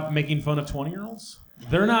 Stop making fun of 20-year-olds?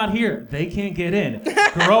 They're not here. They can't get in.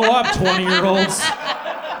 Grow up, 20-year-olds.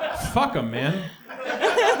 Fuck them, man.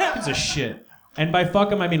 It's a shit. And by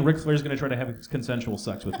fuck him, I mean Ric Flair's going to try to have consensual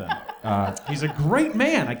sex with them. He's a great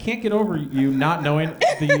man. I can't get over you not knowing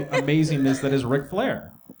the amazingness that is Ric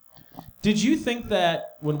Flair. Did you think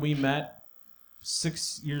that when we met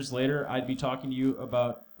 6 years later, I'd be talking to you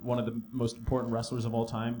about one of the most important wrestlers of all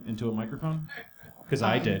time into a microphone? Because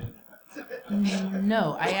I did.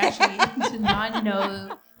 No, I actually did not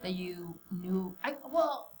know that you knew.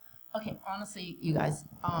 Okay, honestly, you guys.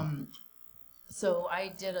 So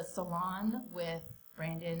I did a salon with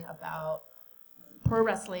Brandon about pro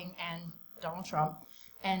wrestling and Donald Trump,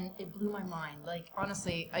 and it blew my mind. Like,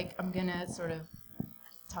 honestly, I'm gonna sort of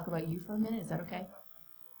talk about you for a minute. Is that okay?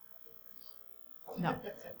 No.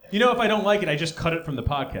 You know, if I don't like it, I just cut it from the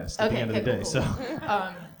podcast at the end of the day. Cool.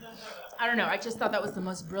 So. I don't know. I just thought that was the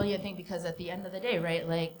most brilliant thing because at the end of the day, right,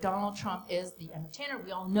 like Donald Trump is the entertainer.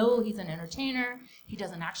 We all know he's an entertainer. He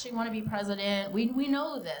doesn't actually want to be president. We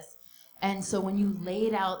know this. And so when you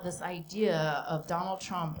laid out this idea of Donald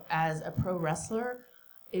Trump as a pro wrestler,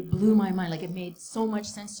 it blew my mind. Like, it made so much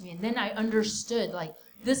sense to me. And then I understood, like,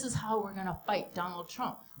 this is how we're going to fight Donald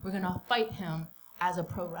Trump. We're going to fight him as a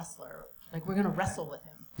pro wrestler. Like, we're going to wrestle with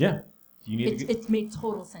him. Yeah. You need it made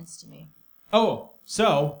total sense to me. Oh,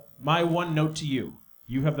 so my one note to you.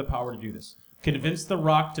 You have the power to do this. Convince The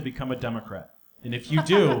Rock to become a Democrat. And if you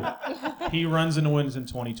do, he runs and wins in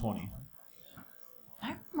 2020. I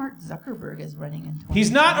heard Mark Zuckerberg is running in 2020.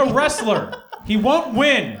 He's not a wrestler. He won't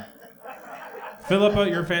win. Philippa,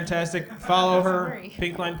 you're fantastic. Follow her.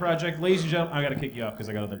 Pink Line Project. Ladies and gentlemen, I got to kick you off because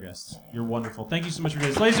I got other guests. You're wonderful. Thank you so much for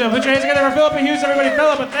doing this. Ladies and gentlemen, put your hands together for Philippa Hughes, everybody.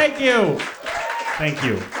 Philippa, thank you. Thank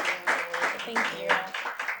you. Thank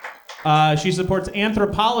you. She supports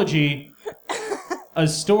Anthropology, a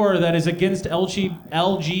store that is against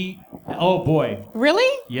LG. Oh, boy.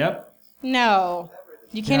 Really? Yep. No.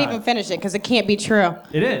 You can't even finish it because it can't be true.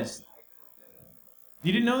 It is.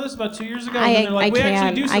 You didn't know this about 2 years ago?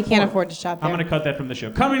 I can't afford to shop there. I'm going to cut that from the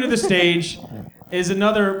show. Coming to the stage is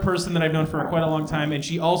another person that I've known for quite a long time, and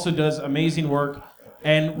she also does amazing work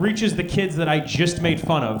and reaches the kids that I just made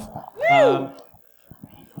fun of.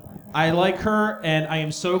 I like her, and I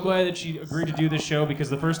am so glad that she agreed to do this show because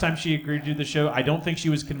the first time she agreed to do the show, I don't think she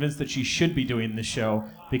was convinced that she should be doing this show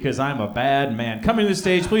because I'm a bad man. Coming to the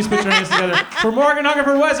stage, please put your hands together for Morgan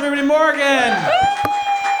Hungerford West. Everybody, Morgan!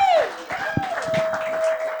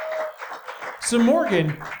 So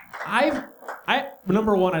Morgan,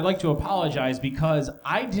 number one, I'd like to apologize because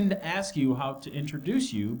I didn't ask you how to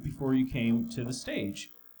introduce you before you came to the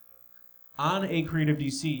stage. On A Creative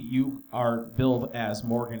DC, you are billed as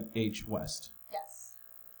Morgan H. West. Yes.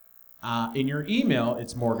 In your email,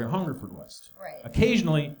 it's Morgan Hungerford West. Right.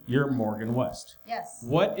 Occasionally, you're Morgan West. Yes.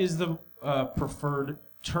 What is the preferred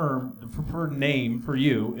term, the preferred name for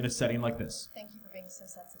you in a setting like this? Thank you for being so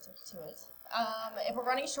sensitive to it. If we're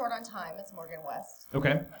running short on time, it's Morgan West.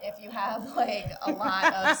 Okay. If you have like a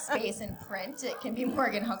lot of space in print, it can be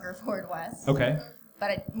Morgan Hungerford West. Okay.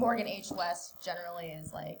 But Morgan H. West generally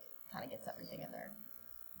is like, kind of gets everything in there.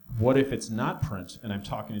 What if it's not print and I'm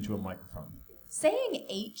talking into a microphone? Saying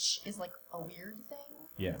H is like a weird thing.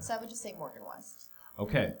 Yeah. So I would just say Morgan West.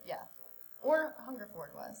 Okay. Yeah. Or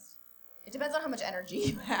Hungerford West. It depends on how much energy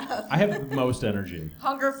you have. I have the most energy.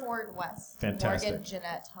 Hungerford West. Fantastic. Morgan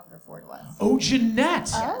Jeanette Hungerford West. Oh,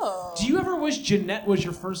 Jeanette! Oh. Do you ever wish Jeanette was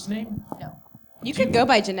your first name? No. You could go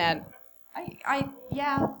by Jeanette.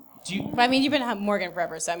 Yeah. I mean, you've been Morgan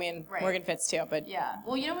forever, so I mean, Right. Morgan fits too, but... Yeah.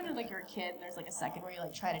 Well, you know when you're a kid and there's like a second where you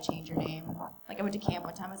like try to change your name? Like I went to camp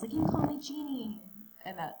one time, I was like, you can call me Jeannie.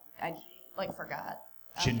 And that, I like forgot.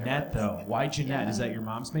 Jeanette, though. Why Jeanette? Yeah. Is that your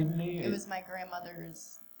mom's maiden name? It was my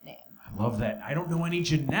grandmother's name. I love that. I don't know any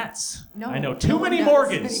Jeanettes. No. I know too no one many does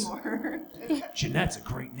Morgans. anymore. Jeanette's a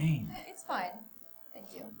great name. It's fine.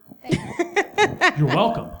 Thank you. Thank you. You're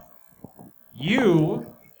welcome. You,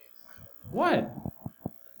 what?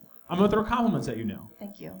 I'm gonna throw compliments at you now.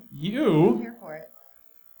 Thank you. I'm You, here for it.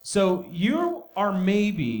 so you're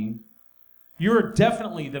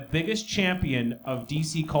definitely the biggest champion of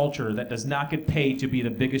DC culture that does not get paid to be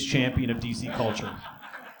the biggest champion of DC culture.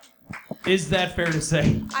 Is that fair to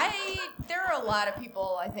say? There are a lot of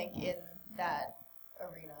people, I think, in that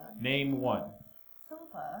arena. Name one.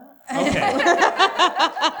 Philippa. Okay.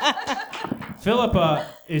 Philippa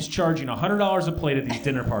is charging $100 a plate at these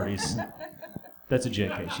dinner parties. That's a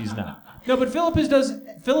JK. She's not. No, but Philippa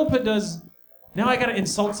does. Now I gotta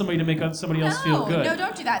insult somebody to make somebody else feel good. No,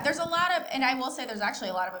 don't do that. There's a lot of, and I will say there's actually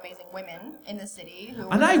a lot of amazing women in the city who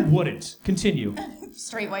And I wouldn't. Continue.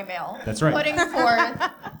 straight white male. That's right. Putting forth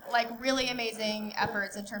like really amazing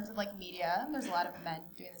efforts in terms of like media. There's a lot of men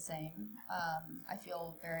doing the same. I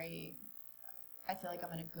feel like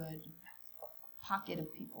I'm in a good pocket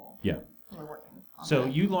of people. Yeah. Who are working on So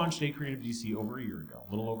that. you launched A Creative DC over a year ago, a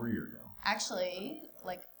little over a year ago. Actually,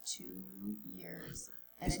 like 2 years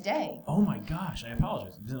and a day. Oh my gosh, I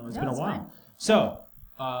apologize. It's been a it's while. fine. So,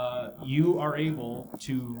 you are able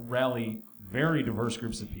to rally very diverse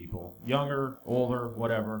groups of people, younger, older,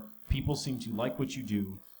 whatever. People seem to like what you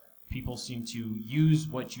do. People seem to use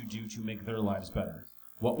what you do to make their lives better.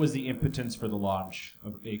 What was the impotence for the launch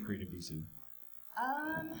of A Creative DC?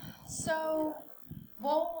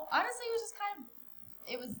 Well, honestly, it was just kind of,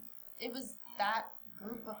 it was that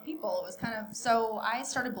group of people. It was kind of, so I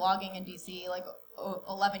started blogging in DC like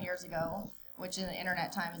 11 years ago, which in the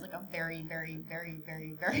internet time is like a very, very, very,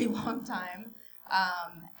 very, very long time.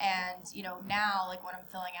 And, you know, now, like when I'm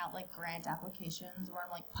filling out like grant applications or I'm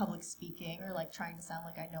like public speaking or like trying to sound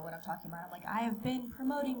like I know what I'm talking about, I'm like, I have been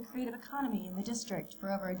promoting creative economy in the district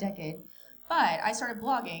for over a decade. But I started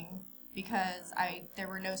blogging because there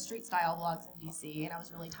were no street style blogs in DC, and I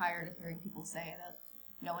was really tired of hearing people say that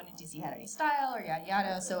no one in DC had any style or yada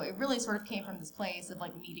yada. So it really sort of came from this place of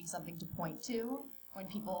like needing something to point to when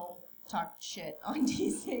people talk shit on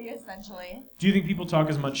DC, essentially. Do you think people talk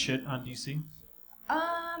as much shit on DC?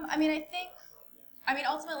 I mean,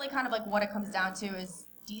 ultimately kind of like what it comes down to is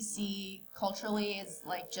DC culturally is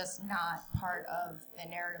like just not part of the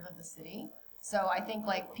narrative of the city. So I think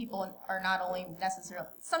like people are not only necessarily,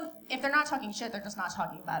 if they're not talking shit, they're just not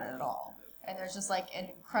talking about it at all. And there's just like an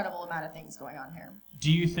incredible amount of things going on here.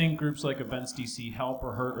 Do you think groups like Events DC help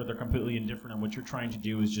or hurt, or they're completely indifferent and what you're trying to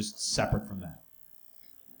do is just separate from that?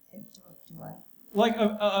 Do what? Like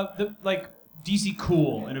like DC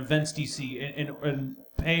Cool and Events DC and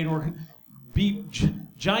paid or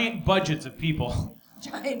giant budgets of people.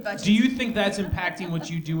 Giant budgets. Do you think that's impacting what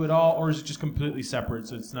you do at all, or is it just completely separate,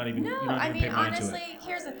 so it's not even, No, you don't I even mean, pay mind to it? honestly,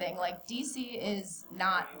 here's the thing. Like, DC is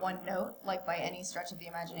not one note, like, by any stretch of the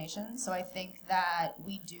imagination. So I think that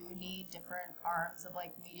we do need different arms of,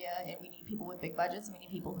 like, media, and we need people with big budgets, and we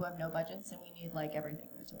need people who have no budgets, and we need, like, everything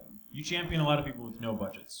in between. You champion a lot of people with no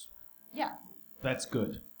budgets. Yeah. That's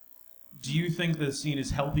good. Do you think the scene is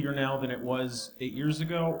healthier now than it was 8 years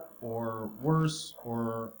ago, or worse,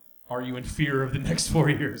 or are you in fear of the next 4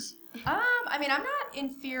 years? I mean, I'm not in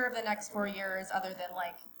fear of the next 4 years other than,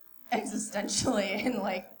 like, existentially and,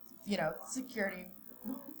 like, you know, security,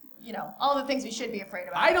 you know, all the things we should be afraid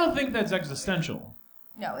about. I don't think that's existential.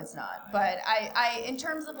 No, it's not. But I in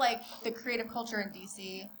terms of, like, the creative culture in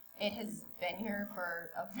DC, it has been here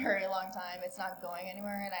for a very long time. It's not going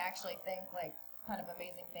anywhere, and I actually think, like, kind of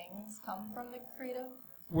amazing things come from the creative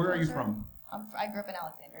Where culture. are you from? I grew up in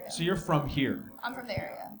Alexandria. So you're from here. I'm from the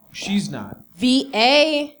area. She's not.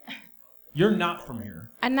 VA. You're not from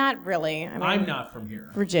here. I'm not really. I mean, I'm not from here.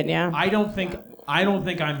 Virginia. I don't think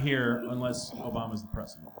I'm here unless Obama's the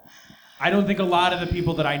president. I don't think a lot of the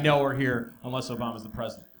people that I know are here unless Obama's the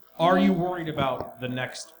president. Are you worried about the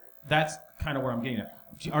next? That's kind of where I'm getting at.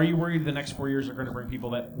 Are you worried the next 4 years are going to bring people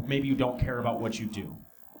that maybe you don't care about what you do?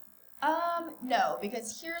 No,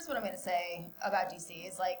 because here's what I'm going to say about DC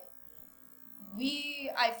is, like,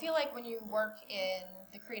 I feel like when you work in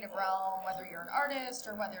the creative realm, whether you're an artist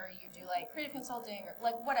or whether you do, like, creative consulting or,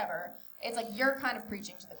 like, whatever, it's like you're kind of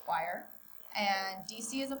preaching to the choir. And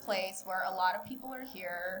DC is a place where a lot of people are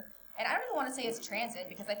here. And I don't even want to say it's transit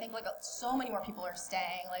because I think, like, so many more people are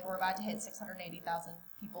staying. Like, we're about to hit 680,000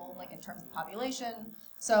 people, like, in terms of population.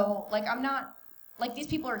 So, like, I'm not, like, these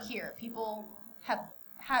people are here. People have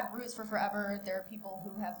had roots for forever. There are people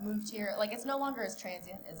who have moved here. Like, it's no longer as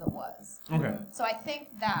transient as it was. Okay. So I think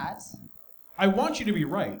that I want you to be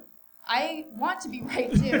right. I want to be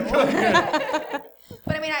right too.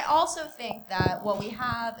 But I mean, I also think that what we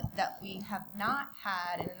have that we have not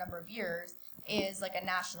had in a number of years is like a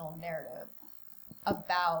national narrative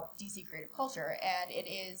about DC creative culture, and it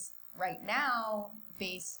is right now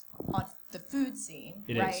based on the food scene,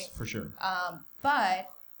 It right? is, for sure. But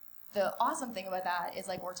the awesome thing about that is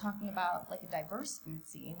like we're talking about like a diverse food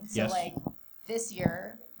scene. So Yes. like this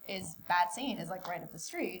year is Bad Scene is like right up the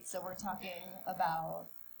street. So we're talking about,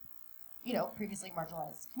 you know, previously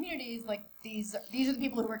marginalized communities. Like these are the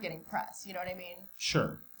people who are getting press. You know what I mean?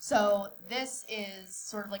 Sure. So this is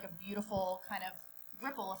sort of like a beautiful kind of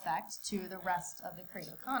ripple effect to the rest of the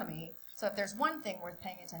creative economy. So if there's one thing worth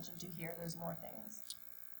paying attention to here, there's more things.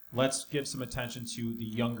 Let's give some attention to the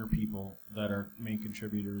younger people that are main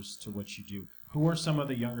contributors to what you do. Who are some of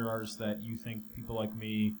the younger artists that you think people like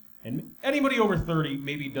me and anybody over 30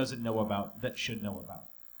 maybe doesn't know about that should know about?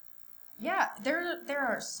 Yeah, there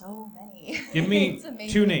are so many. Give me It's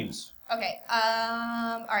amazing. 2 names. Okay.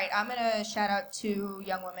 All right. I'm gonna shout out 2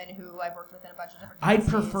 young women who I've worked with in a bunch of different. I'd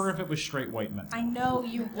capacities. prefer if it was straight white men. I know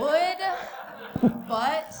you would,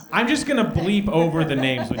 but I'm just gonna bleep over the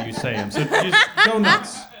names when you say them, so just go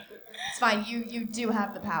nuts. it's fine. You do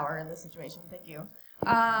have the power in this situation. Thank you.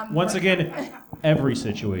 Once again, every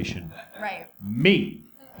situation. Right. Me.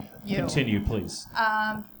 You. Continue, please.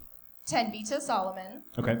 Tenbita Solomon.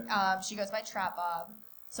 Okay. She goes by Trap Bob.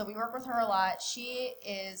 So we work with her a lot. She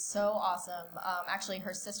is so awesome. Actually,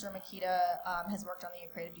 her sister Makita has worked on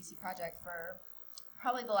the Creative DC project for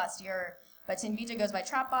probably the last year. But Tenbita goes by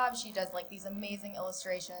Trap Bob. She does like these amazing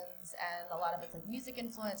illustrations, and a lot of it's like music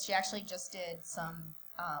influence. She actually just did some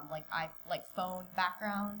like phone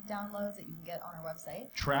background downloads that you can get on her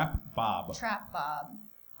website. Trap Bob. Trap Bob.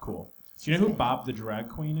 Cool. Do you know who Bob the Drag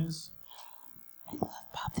Queen is? I love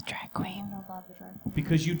Bob the Drag Queen. I love Bob the Drag Queen.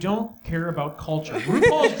 Because you don't care about culture.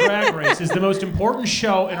 RuPaul's Drag Race is the most important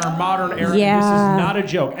show in our modern era. Yeah. And this is not a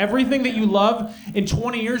joke. Everything that you love, in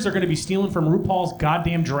 20 years, they're going to be stealing from RuPaul's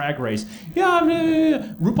goddamn Drag Race.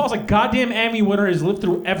 RuPaul's a goddamn Emmy winner, has lived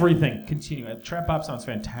through everything. Continue. Trap Bob sounds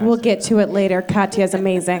fantastic. We'll get to it later. Katya's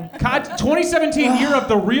amazing. 2017 year of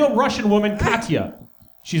the real Russian woman, Katya.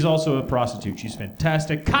 She's also a prostitute. She's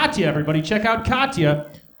fantastic. Katya, everybody, check out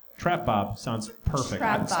Katya. Trap Bob sounds perfect.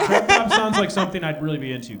 Trap Bob. Trap Bob sounds like something I'd really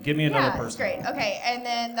be into. Give me another person. It's great. Okay, and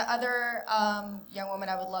then the other young woman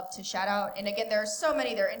I would love to shout out, and again, there are so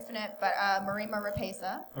many, they're infinite, but Marima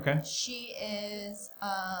Rapesa. Okay. She is,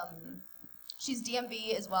 she's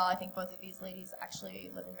DMV as well. I think both of these ladies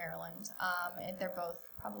actually live in Maryland, and they're both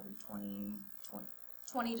probably 20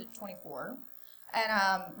 to 24.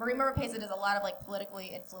 And Marima Rapesa does a lot of like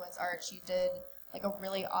politically influenced art. She did like a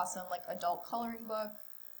really awesome like adult coloring book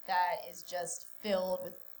that is just filled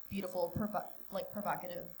with beautiful,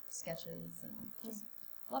 provocative sketches, and just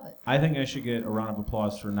love it. I think I should get a round of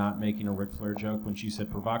applause for not making a Ric Flair joke when she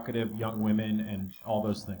said provocative, young women, and all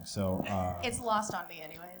those things. So it's lost on me,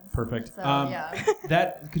 anyways. Perfect. So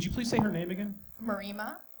yeah. Could you please say her name again?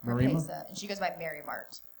 Marima Marima? Rapesa, and she goes by Mary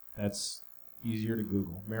Mart. That's easier to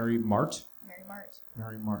Google. Mary Mart. Mary Mart.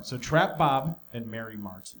 Mary Mart. So Trap Bob and Mary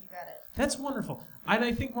Mart. You got it. That's wonderful. And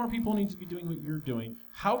I think more people need to be doing what you're doing.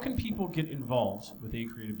 How can people get involved with A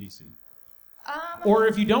Creative DC? Or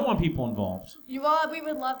if you don't want people involved. Well, we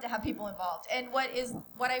would love to have people involved. And what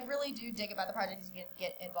I really do dig about the project is you can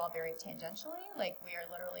get involved very tangentially. Like we are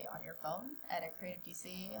literally on your phone at A Creative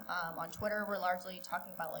DC. On Twitter, we're largely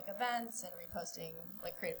talking about like events and reposting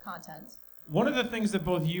like creative content. One of the things that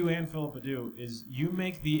both you and Philippa do is you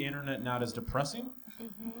make the internet not as depressing.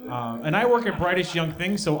 And I work at Brightest Young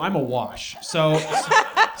Things, so I'm a wash. So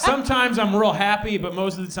sometimes I'm real happy, but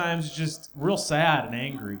most of the times it's just real sad and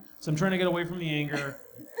angry. So I'm trying to get away from the anger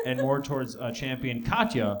and more towards champion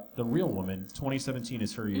Katya, the real woman. 2017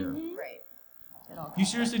 is her year. Right. You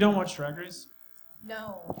seriously don't watch Drag Race?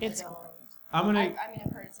 No, It's- I don't. I mean,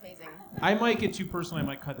 I've heard it's amazing. I might get too personal, I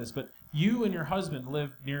might cut this, but you and your husband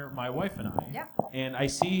live near my wife and I. Yeah. And I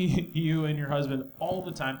see you and your husband all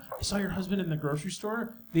the time. I saw your husband in the grocery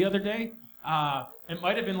store the other day. It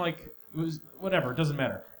might have been like, it was whatever, it doesn't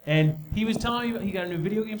matter. And he was telling me he got a new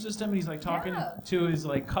video game system, and he's like talking to his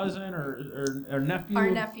like cousin or nephew. Our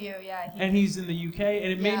nephew, yeah. And he's in the UK,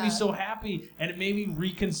 and it made me Yeah. so happy, and it made me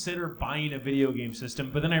reconsider buying a video game system.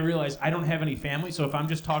 But then I realized I don't have any family, so if I'm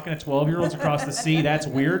just talking to 12-year-olds across the sea, that's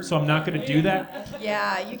weird. So I'm not going to do that.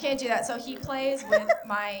 Yeah, you can't do that. So he plays with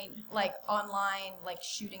my like online like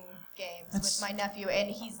shooting games with my nephew,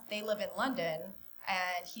 and they live in London.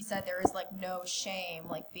 And he said there is like no shame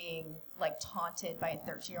like being like taunted by a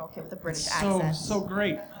 13-year-old kid with a British accent. So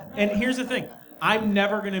great. And here's the thing. I'm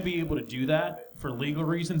never going to be able to do that for legal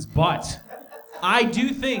reasons, but I do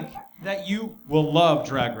think that you will love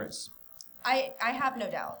Drag Race. I have no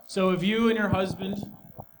doubt. So if you and your husband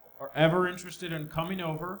are ever interested in coming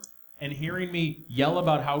over and hearing me yell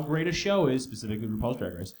about how great a show is, specifically RuPaul's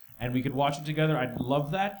Drag Race, and we could watch it together, I'd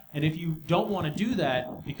love that. And if you don't want to do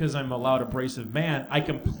that because I'm a loud, abrasive man, I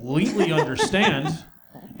completely understand.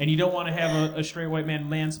 And you don't want to have a straight white man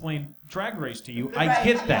mansplain Drag Race to you. I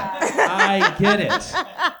get that. I get it.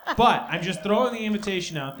 But I'm just throwing the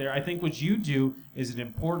invitation out there. I think what you do is an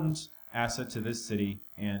important asset to this city.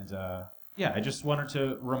 And I just wanted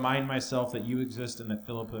to remind myself that you exist and that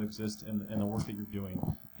Philippa exists and the work that you're doing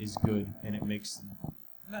is good. And it makes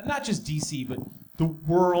not just DC, but the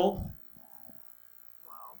world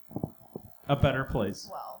a better place.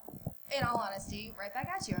 Well, in all honesty, right back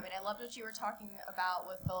at you. I mean, I loved what you were talking about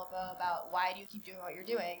with Philippa about why do you keep doing what you're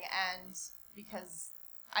doing, and because,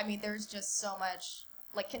 I mean, there's just so much,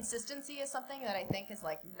 like, consistency is something that I think is,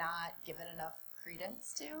 like, not given enough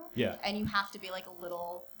credence to. Yeah. And you have to be, like, a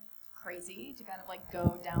little crazy to kind of, like,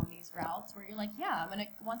 go down these routes where you're like, yeah,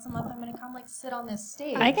 once a month I'm gonna come, like, sit on this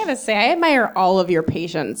stage. I gotta say, I admire all of your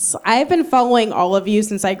patience. I've been following all of you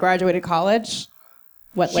since I graduated college.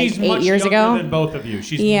 She's 8 years ago? She's much younger than both of you.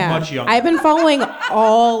 She's much younger. I've been following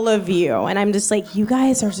all of you, and I'm just like, you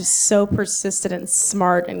guys are just so persistent and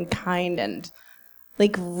smart and kind and,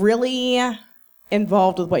 like, really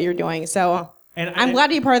involved with what you're doing. So I'm glad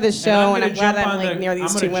to be part of this show, and I'm glad that I'm, like, near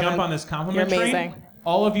these two women. I'm going to jump on this compliment You're train. amazing.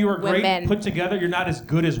 All of you are great. Women. Put together, you're not as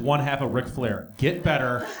good as one half of Ric Flair. Get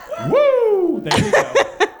better. Woo! There you go.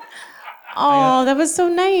 Oh, that was so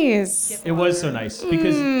nice. It was so nice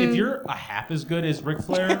because if you're a half as good as Ric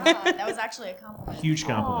Flair, that was actually a compliment. Huge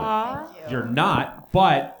compliment. Thank you. You're not,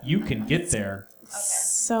 but you can get there. Okay.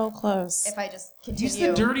 So close. If I just continue. He's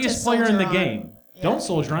the dirtiest player in the game. Yeah. Don't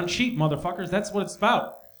soldier on, cheat, motherfuckers. That's what it's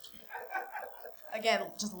about. Again,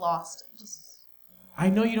 just lost. I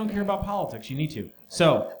know you don't care about politics. You need to.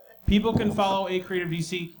 So people can follow A Creative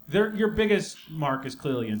DC. Your biggest mark is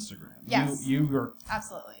clearly Instagram. Yes. You are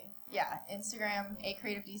absolutely. Yeah, Instagram, A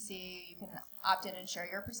Creative DC. You can opt in and share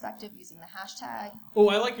your perspective using the hashtag. Oh,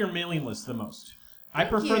 I like your mailing list the most. I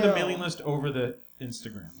prefer you. the mailing list over the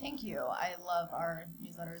Instagram. Thank you. I love our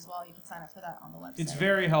newsletter as well. You can sign up for that on the website. It's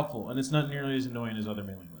very helpful, and it's not nearly as annoying as other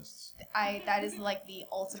mailing lists. That is like the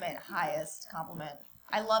ultimate highest compliment.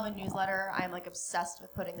 I love a newsletter. I'm like obsessed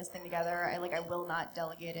with putting this thing together. I will not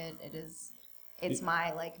delegate it. It's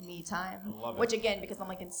my, like, me time. I love it. Which, again, because I'm,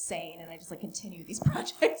 like, insane and I just, like, continue these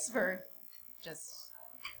projects for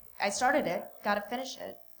I started it, gotta finish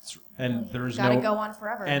it. And there's gotta go on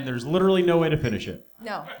forever. And there's literally no way to finish it.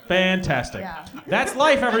 No. Fantastic. Yeah. That's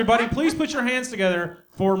life, everybody. Please put your hands together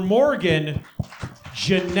for Morgan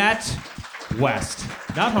Jeanette West.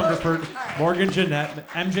 Not Hungerford. Morgan Jeanette,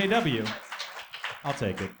 MJW. I'll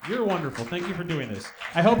take it. You're wonderful. Thank you for doing this.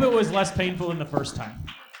 I hope it was less painful than the first time.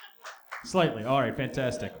 Slightly. All right,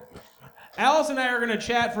 fantastic. Allison and I are going to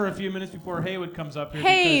chat for a few minutes before Haywood comes up here.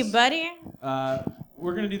 Hey, buddy.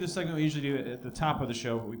 We're going to do the segment we usually do at the top of the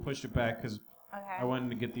show, but we pushed it back because I wanted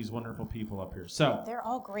to get these wonderful people up here. So they're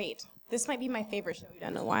all great. This might be my favorite show we've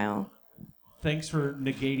done in a while. Thanks for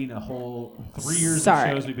negating a whole 3 years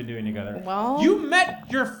Sorry. of shows we've been doing together. Well, you met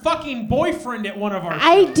your fucking boyfriend at one of our shows.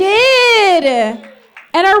 I did.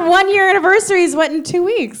 And our 1 year anniversary is in 2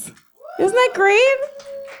 weeks. Isn't that great?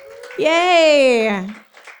 Yay.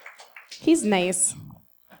 He's nice.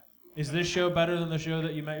 Is this show better than the show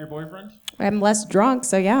that you met your boyfriend? I'm less drunk,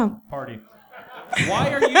 so yeah. Party.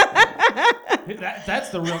 Why are you... That's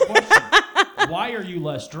the real question. Why are you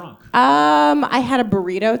less drunk? I had a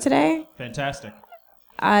burrito today. Fantastic.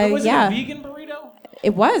 Was it a vegan burrito?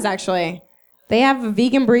 It was, actually. They have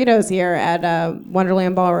vegan burritos here at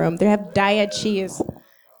Wonderland Ballroom. They have diet cheese.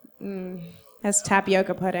 That's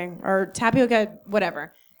tapioca pudding. Or tapioca,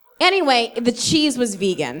 whatever. Anyway, the cheese was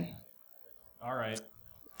vegan. All right.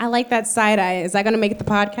 I like that side eye. Is that going to make it the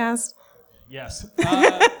podcast? Yes.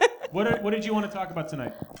 What did you want to talk about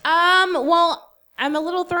tonight? Well, I'm a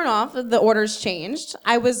little thrown off. The order's changed.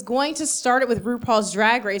 I was going to start it with RuPaul's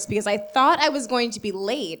Drag Race because I thought I was going to be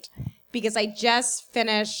late because I just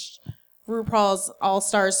finished RuPaul's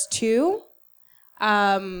All-Stars 2,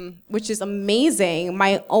 which is amazing.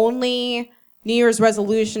 My only New Year's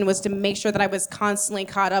resolution was to make sure that I was constantly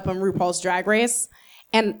caught up on RuPaul's Drag Race.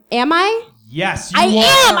 And am I? Yes, you I are.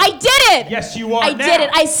 am. I did it. Yes, you are. I did it.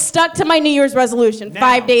 I stuck to my New Year's resolution.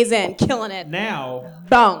 5 days in, killing it. Now.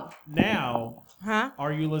 Boom. Now. Huh?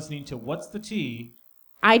 Are you listening to What's the Tea?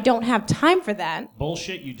 I don't have time for that.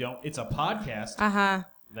 Bullshit, you don't. It's a podcast. Uh-huh.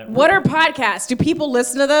 What are podcasts? Do people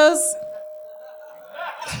listen to those?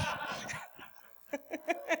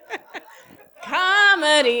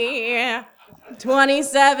 Comedy.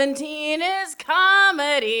 2017 is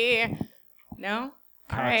comedy. No?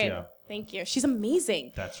 All right. Thank you. She's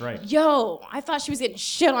amazing. That's right. Yo, I thought she was getting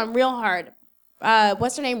shit on real hard.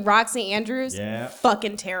 what's her name? Roxy Andrews. Yeah.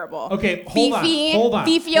 Fucking terrible. Okay, hold on.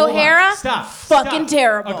 Fifi Hold on. O'Hara. Stop. Fucking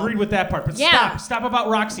terrible. Agreed with that part, but Yeah. stop about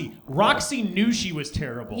Roxy. Roxy knew she was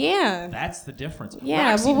terrible. Yeah. That's the difference.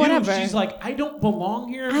 Yeah, Roxy well, whatever. knew. She's like, I don't belong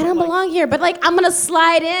here. I don't belong here, but like I'm gonna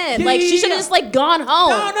slide in. Yeah, like she yeah, should have yeah. just like gone home.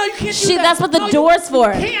 No, you can't do that. That's what the No, door's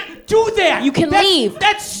for. You can't do that. You can leave.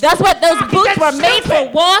 That's what those boots that's were made stupid.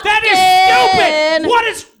 for. Walking. That is stupid. What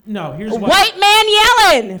is? No, here's what. White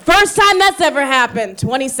man yelling. First time that's ever happened.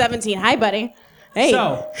 2017. Hi, buddy. Hey.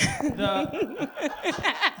 So,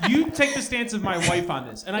 you take the stance of my wife on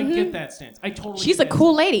this, and I get that stance. I totally. She's a get it.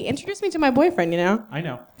 cool lady. Introduce me to my boyfriend. You know. I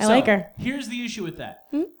know. I like her. Here's the issue with that.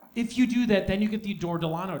 If you do that, then you get the Adore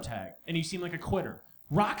Delano tag, and you seem like a quitter.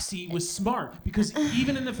 Roxy was smart because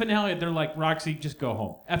even in the finale, they're like, Roxy, just go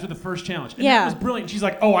home after the first challenge. And that was brilliant. She's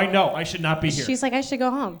like, oh, I know, I should not be here. She's like, I should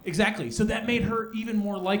go home. Exactly. So that made her even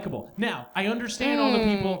more likable. Now, I understand all the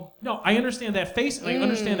people. No, I understand that face and I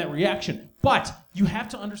understand that reaction. But you have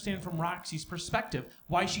to understand from Roxy's perspective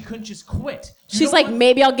why she couldn't just quit. She's like,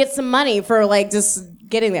 maybe I'll get some money for like just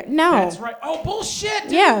getting there. No. That's right. Oh, bullshit,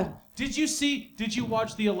 dude. Yeah. Did you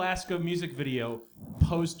watch the Alaska music video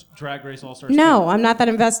post Drag Race All Stars? No, I'm not that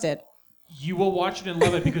invested. You will watch it and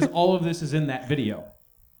love it because all of this is in that video.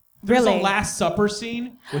 There's Really? a Last Supper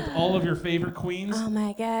scene with all of your favorite queens. Oh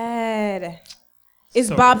my god. Is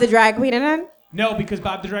So Bob good. the drag queen in it? No, because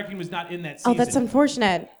Bob the Drag Queen was not in that season. Oh, that's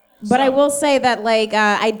unfortunate. But I will say that like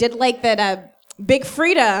I did like that Big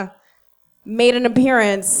Frida made an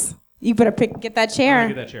appearance. You better get that chair. I'm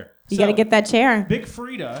gonna get that chair. You gotta get that chair. Big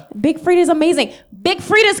Frida. Big Frida's amazing. Big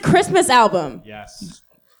Frida's Christmas album. Yes.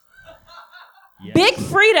 Big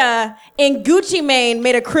Frida and Gucci Mane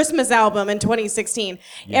made a Christmas album in 2016.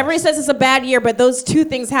 Everybody says it's a bad year, but those two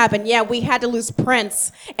things happened. Yeah, we had to lose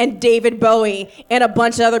Prince and David Bowie and a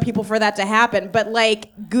bunch of other people for that to happen. But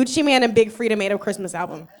like Gucci Mane and Big Frida made a Christmas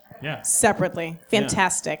album. Yeah. Separately.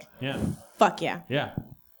 Fantastic. Yeah. Fuck yeah. Yeah.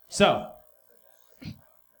 So,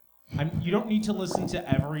 you don't need to listen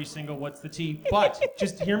to every single What's the Tea, but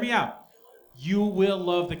just hear me out. You will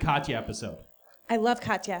love the Katya episode. I love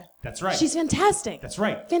Katya. That's right. She's fantastic. That's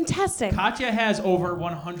right. Fantastic. Katya has over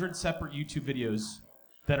 100 separate YouTube videos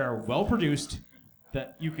that are well produced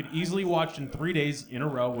that you could easily watch in 3 days in a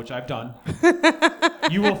row, which I've done.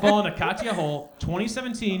 You will fall into Katya Hole,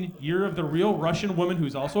 2017, year of the real Russian woman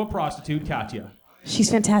who's also a prostitute, Katya. She's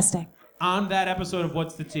fantastic. On that episode of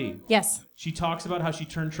What's the Tea, Yes. she talks about how she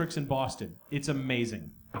turned tricks in Boston. It's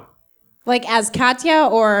amazing. Like as Katya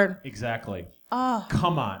or... Exactly. Oh.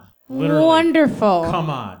 Come on. Literally. Wonderful. Come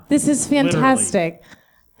on. This is fantastic.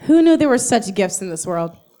 Who knew there were such gifts in this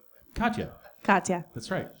world? Katya. Katya. That's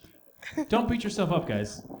right. Don't beat yourself up,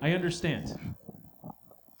 guys. I understand.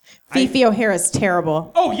 Fifi O'Hara's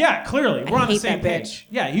terrible. Oh, yeah, clearly. We're on the hate same that page. bitch.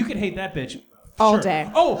 Yeah, you can hate that bitch. All Sure. day.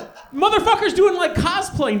 Oh, motherfucker's doing like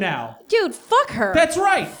cosplay now. Dude, fuck her. That's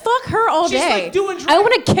right. Fuck her all She's, day. like, doing I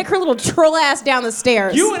want to kick her little troll ass down the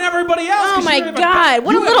stairs. You and everybody else. Oh 'cause my you have God.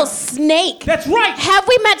 What a you little have- snake. That's right. Have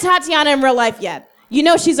we met Tatiana in real life yet? You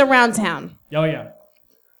know she's around town. Oh, yeah.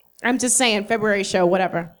 I'm just saying, February show,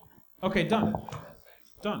 whatever. Okay, done.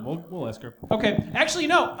 Done. We'll ask her. Okay. Actually,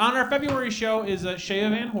 no. On our February show is Shea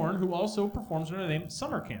Van Horn, who also performs under the name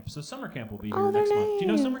Summer Camp. So Summer Camp will be here next month. Do you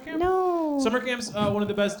know Summer Camp? No. Summer Camp's one of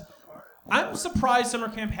the best. I'm surprised Summer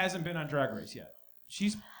Camp hasn't been on Drag Race yet.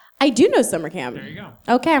 I do know Summer Camp. There you go.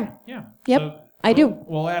 Okay. Yeah. Yep. So I do.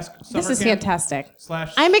 We'll ask Summer This is Camp fantastic. /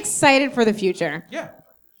 I'm excited for the future. Yeah.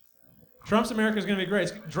 Trump's America is going to be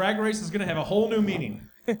great. Drag Race is going to have a whole new meaning.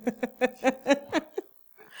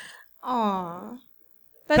 Aw.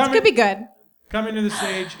 That could be good. Coming to the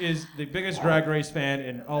stage is the biggest Drag Race fan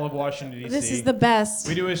in all of Washington, D.C. This is the best.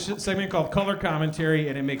 We do a segment called Color Commentary,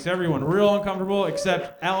 and it makes everyone real uncomfortable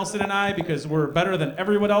except Allison and I because we're better than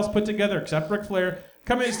everyone else put together except Ric Flair.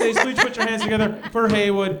 Come in and stage, please put your hands together for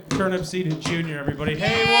Haywood Turnipseed Jr., everybody.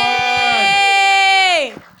 Haywood!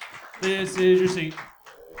 Hey! This is your seat.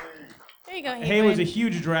 There you go, Haywood. Haywood's a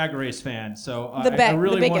huge Drag Race fan, so I the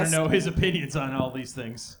really want to biggest. know his opinions on all these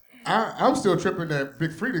things. I'm still tripping that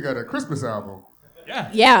Big Frida got a Christmas album.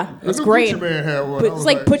 Yeah. Yeah, it was great. Gucci Man had one. But I it's was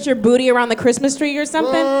like put your booty around the Christmas tree or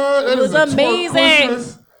something. What? That It was is a twerk amazing.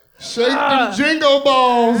 Christmas. Shake them jingle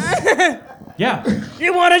balls. Yeah.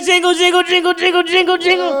 You want to jingle, jingle, jingle, jingle, jingle,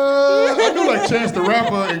 jingle? I knew like Chance the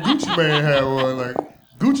Rapper and Gucci Man had one. Like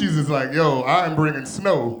Gucci's is like, yo, I'm bringing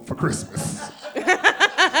snow for Christmas.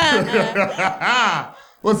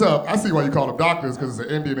 What's up? I see why you call them doctors because it's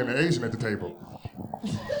an Indian and an Asian at the table.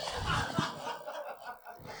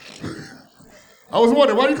 I was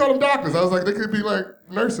wondering, why do you call them doctors? I was like, they could be like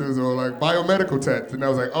nurses or like biomedical techs. And I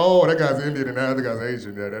was like, oh, that guy's Indian and that other guy's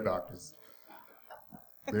Asian. Yeah, they're doctors.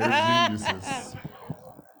 They're geniuses.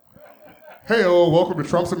 Hey-oh, welcome to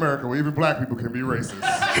Trump's America, where even black people can be racist.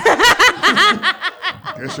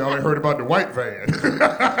 Guess y'all ain't heard about the white van.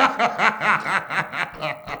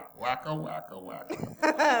 Wacka, wacka, wacka.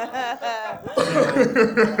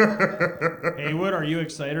 Haywood, are you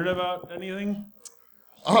excited about anything?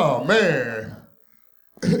 Oh, man.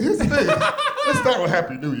 Here's the thing. Let's start with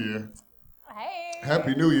Happy New Year. Hey.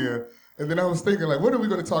 Happy New Year. And then I was thinking, like, what are we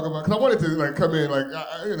going to talk about? Because I wanted to, like, come in, like,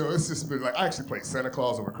 it's just been, like, I actually played Santa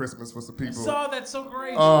Claus over Christmas for some people. I saw that, so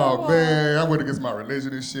great. Oh, man, I went against my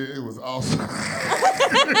religion and shit. It was awesome. It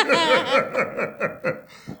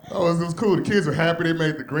was cool. The kids were happy. They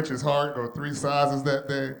made the Grinch's heart go 3 sizes that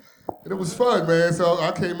day. And it was fun, man. So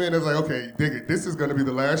I came in and was like, okay, dig it. This is going to be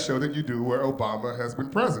the last show that you do where Obama has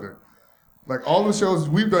been president. Like, all the shows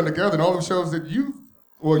we've done together and all the shows that you've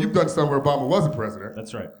done some where Obama wasn't president.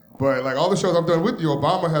 That's right. But like all the shows I've done with you,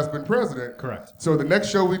 Obama has been president. Correct. So the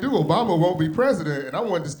next show we do, Obama won't be president, and I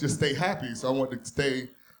wanted to just stay happy. So I wanted to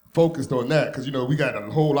stay focused on that because we got a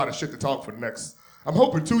whole lot of shit to talk for the next. I'm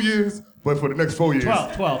hoping 2 years, but for the next 4 years.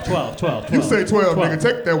 12. You say 12, nigga.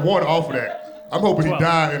 Take that one off of that. I'm hoping 12. he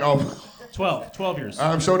died and off. 12 years.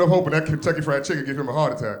 I'm showing up hoping that Kentucky Fried Chicken give him a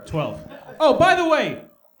heart attack. 12. Oh, by the way,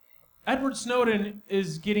 Edward Snowden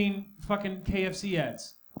is getting fucking KFC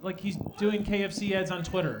ads. Like he's doing KFC ads on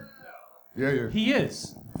Twitter. Yeah. He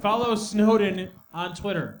is. Follow Snowden on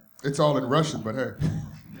Twitter. It's all in Russian, but hey.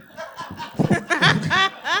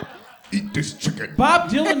 Eat this chicken. Bob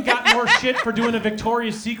Dylan got more shit for doing a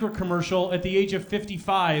Victoria's Secret commercial at the age of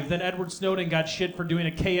 55 than Edward Snowden got shit for doing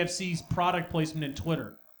a KFC's product placement in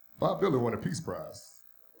Twitter. Bob Dylan won a Peace Prize.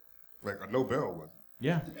 Like a Nobel one.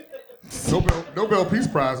 Yeah. Nobel Peace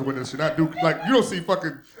Prize winners should not do, like, you don't see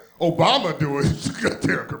fucking Obama doing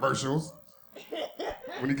goddamn commercials.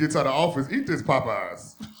 When he gets out of office, eat this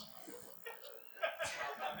Popeyes.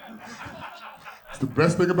 It's the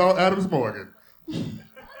best thing about Adams Morgan.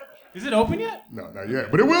 Is it open yet? No, not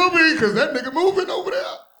yet. But it will be, because that nigga moving over there.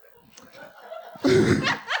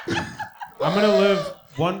 I'm going to live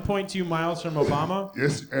 1.2 miles from Obama.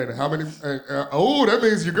 Yes, and how many? That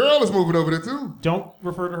means your girl is moving over there, too. Don't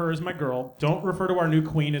refer to her as my girl. Don't refer to our new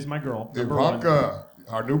queen as my girl. Ivanka.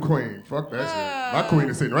 Our new queen. Fuck that shit. My queen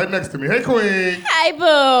is sitting right next to me. Hey, queen. Hi,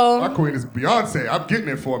 boo. My queen is Beyonce. I'm getting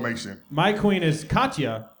in formation. My queen is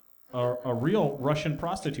Katya, a real Russian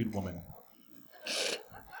prostitute woman.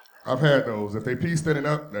 I've had those. If they pee standing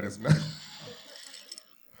up, that is not.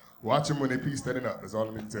 Watch them when they pee standing up. That's all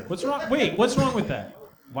I'm going to tell you. What's wrong? Wait, what's wrong with that?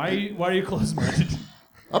 Why are you closed-minded?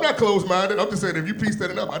 I'm not closed-minded. I'm just saying if you pee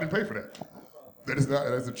standing up, I didn't pay for that. That's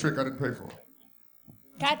a trick I didn't pay for.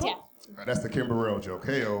 Katya. That's the Kim Burrell joke.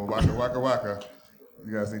 Hey-oh, waka, waka, waka.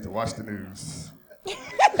 You guys need to watch the news.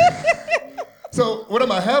 So, what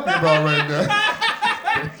am I happy about right now?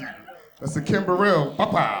 Thank you. That's the Kim Burrell.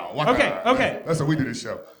 Pow, waka. Okay. That's how we do this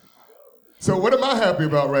show. So, what am I happy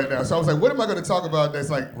about right now? So, I was like, what am I going to talk about that's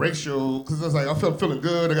like racial? Because I was like, I'm feeling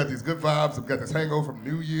good. I got these good vibes. I've got this hangover from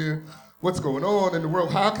New Year. What's going on in the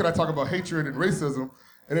world? How can I talk about hatred and racism?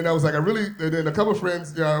 And then I was like, and then a couple of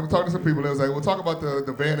friends, we talked to some people, and I was like, we'll talk about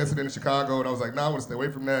the van incident in Chicago. And I was like, I want to stay away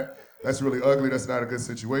from that. That's really ugly. That's not a good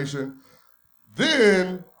situation.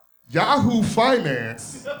 Then Yahoo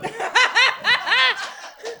Finance,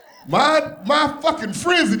 my fucking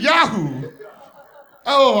friends at Yahoo.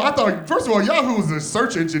 Oh, I thought, first of all, Yahoo is a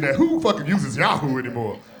search engine that who fucking uses Yahoo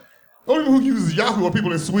anymore? The only people who uses Yahoo are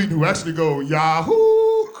people in Sweden who actually go,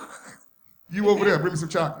 Yahoo! You over there, bring me some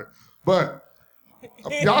chocolate. But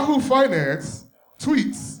Yahoo Finance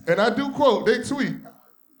tweets, and I do quote, they tweet,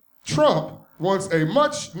 Trump wants a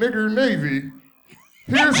much nigger Navy.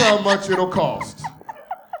 Here's how much it'll cost.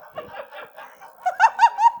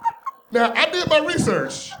 Now, I did my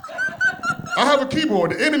research. I have a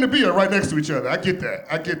keyboard. The N and the B are right next to each other. I get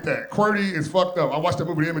that. QWERTY is fucked up. I watched that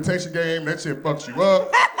movie, The Imitation Game. That shit fucks you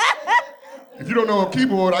up. If you don't know a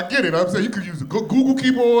keyboard, I get it. I'm saying you could use a Google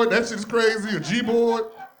keyboard. That shit's crazy. A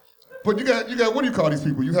Gboard. But you got what do you call these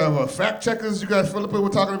people? You have fact checkers. You got Philippa, we're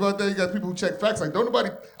talking about that. You got people who check facts. Like,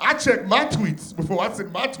 I check my tweets before I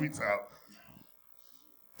send my tweets out.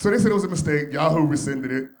 So they said it was a mistake. Yahoo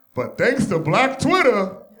rescinded it. But thanks to Black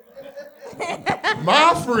Twitter,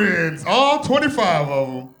 my friends, all 25 of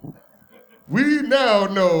them, we now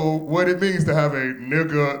know what it means to have a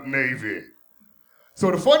nigger Navy. So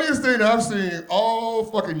the funniest thing I've seen all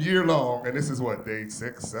fucking year long, and this is what, day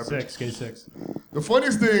 6, 7? 6, K6. The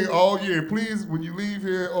funniest thing all year, please, when you leave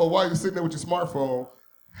here or while you're sitting there with your smartphone,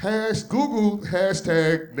 Google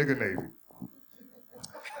hashtag nigger Navy.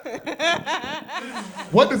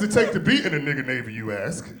 What does it take to be in a nigger Navy, you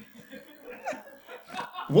ask?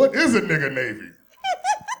 What is a nigger Navy?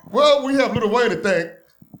 Well, we have Lil Wayne to thank.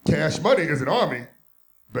 Cash Money is an army.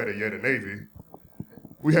 Better yet, a navy.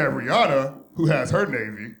 We have Rihanna, who has her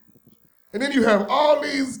navy. And then you have all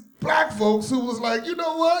these black folks who was like, you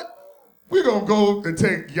know what? We're gonna go and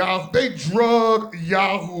take Yahoo. They drug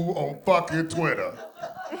Yahoo on fucking Twitter.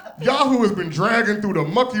 Yahoo has been dragging through the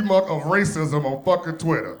mucky muck of racism on fucking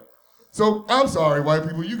Twitter. So I'm sorry, white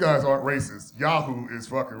people, you guys aren't racist. Yahoo is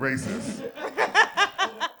fucking racist.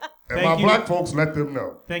 And my black folks let them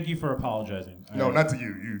know. Thank you for apologizing. No, not to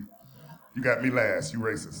you. You got me last. You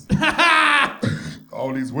racist.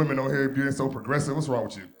 All these women on here being so progressive. What's wrong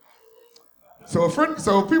with you? So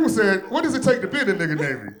people said, what does it take to be in the nigga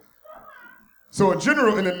Navy? So a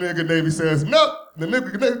general in the nigga Navy says, no. The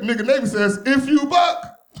nigga Navy says, if you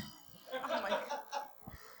buck.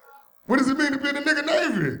 What does it mean to be in the nigga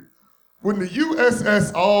Navy? When the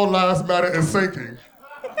USS All Lives Matter is sinking,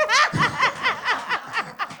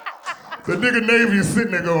 the nigga Navy is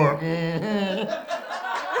sitting there going,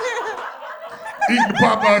 eating the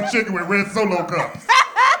Popeye chicken with red Solo cups.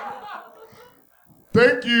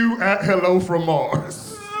 Thank you at Hello from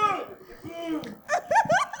Mars.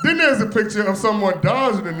 Then there's a picture of someone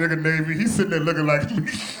dodging the nigga Navy. He's sitting there looking like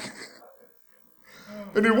me.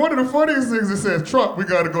 And then one of the funniest things, it says, Trump, we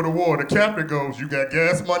gotta go to war. The captain goes, you got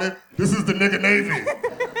gas money? This is the nigga Navy.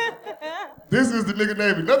 This is the nigga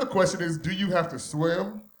Navy. Another question is, do you have to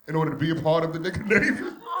swim in order to be a part of the nigga Navy?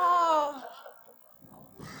 Oh.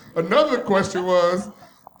 Another question was,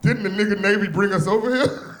 didn't the nigga Navy bring us over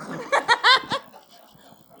here?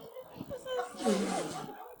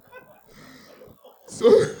 So,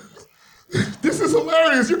 this is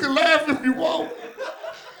hilarious. You can laugh if you want.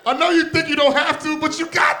 I know you think you don't have to, but you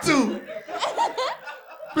got to.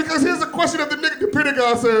 Because here's a question of the nigga, the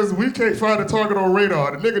Pentagon says, we can't find a target on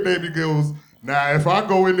radar. The nigga Navy goes, nah, if I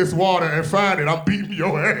go in this water and find it, I'm beating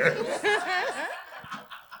your ass.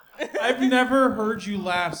 I've never heard you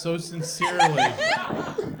laugh so sincerely.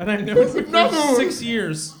 And I've known you for 6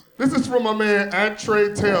 years. This is from my man,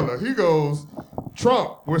 Andre Taylor. He goes,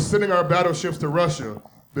 Trump, we're sending our battleships to Russia.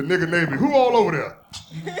 The nigga Navy, who all over there?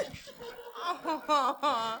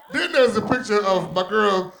 Then there's a picture of my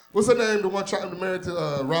girl, what's her name? The one trying to marry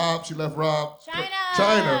to Rob. She left Rob.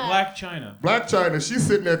 China. Black China. Black China. She's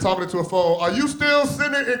sitting there talking to her phone. Are you still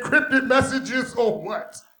sending encrypted messages or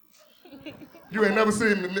what? You ain't never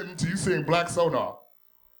seen it until you seen Black Sonar.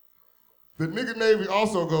 The nigga Navy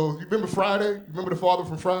also goes, you remember Friday? You remember the father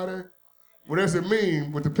from Friday? Well, there's a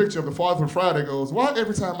meme with the picture of the father from Friday goes, why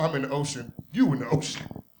every time I'm in the ocean, you in the ocean?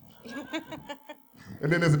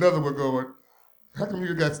 And then there's another one going, how come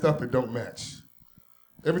you got stuff that don't match?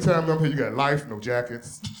 Every time I'm here, you got life, no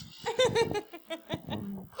jackets.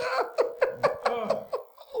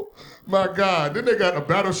 My God. Then they got a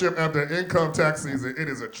battleship after income tax season. It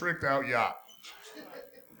is a tricked out yacht.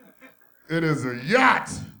 It is a yacht.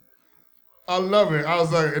 I love it. I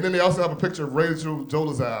was like, and then they also have a picture of Rachel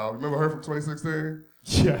Dolezal. Remember her from 2016?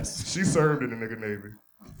 Yes. She served in the nigga Navy.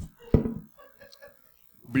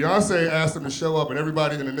 Beyonce asked them to show up, and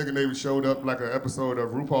everybody in the nigga Navy showed up like an episode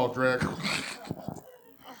of RuPaul Drag.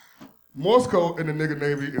 Morse code in the nigga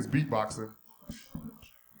Navy is beatboxing.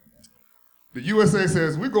 The USA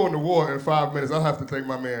says, we're going to war in 5 minutes. I'll have to thank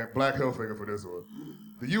my man Black Hillfinger for this one.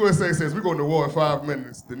 The USA says, we're going to war in 5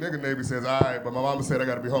 minutes. The nigga Navy says, all right, but my mama said I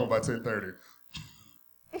got to be home by 10:30.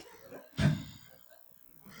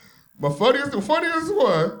 The funniest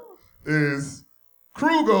one is,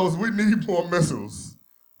 crew goes, we need more missiles.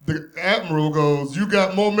 The admiral goes, you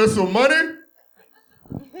got more missile money?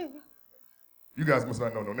 You guys must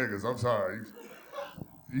not know no niggas. I'm sorry.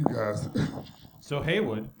 You guys. So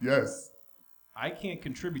Haywood. Yes. I can't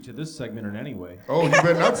contribute to this segment in any way. Oh, you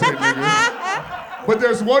better not say nigga. But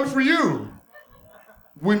there's one for you.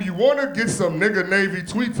 When you want to get some nigga Navy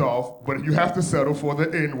tweets off, but you have to settle for the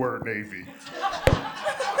N-word Navy.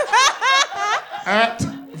 At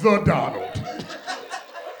the Donald.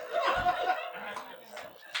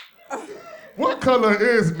 What color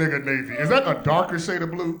is nigga Navy? Is that a darker shade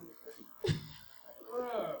of blue?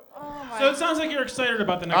 So it sounds like you're excited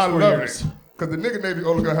about the next 4 years. I love it. Because the nigga Navy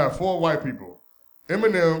only gonna have 4 white people.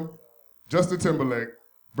 Eminem, Justin Timberlake,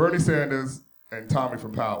 Bernie Sanders, and Tommy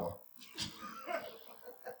from Power.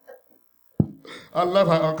 I love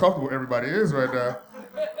how uncomfortable everybody is right now.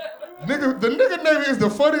 The nigga Navy is the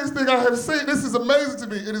funniest thing I have seen. This is amazing to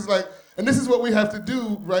me. It is like, and this is what we have to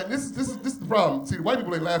do, right? This is the problem. See, the white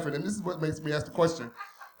people ain't laughing, and this is what makes me ask the question.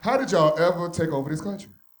 How did y'all ever take over this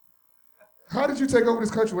country? How did you take over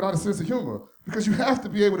this country without a sense of humor? Because you have to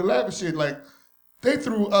be able to laugh at shit. Like, they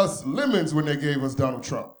threw us lemons when they gave us Donald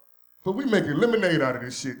Trump. But we making lemonade out of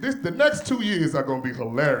this shit. The next 2 years are gonna be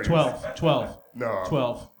hilarious. 12. No.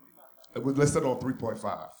 12. Let's set it on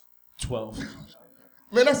 3.5. 12.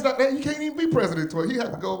 Man, that's not that. You can't even be president 12. He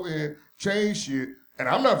had to go in, change shit, and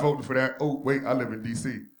I'm not voting for that. Oh, wait, I live in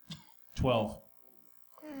D.C. 12.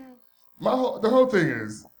 The whole thing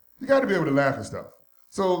is, you got to be able to laugh at stuff.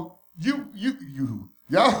 So y'all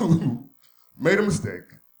made a mistake,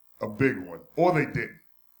 a big one, or they didn't.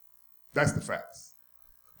 That's the facts.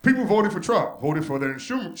 People voted for Trump, voted for their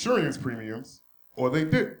insurance premiums, or they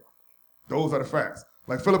didn't. Those are the facts.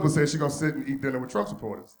 Like Philippa said, she's gonna sit and eat dinner with Trump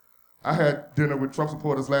supporters. I had dinner with Trump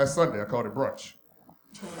supporters last Sunday. I called it brunch.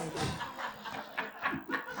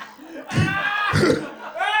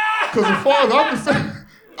 Because as far as I'm concerned,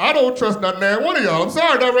 I don't trust not damn one of y'all. I'm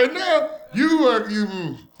sorry, not right now.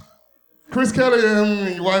 Chris Kelly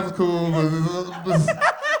and your wife is cool.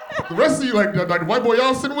 The rest of you, like the white boy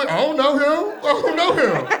y'all sitting with, I don't know him.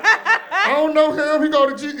 He go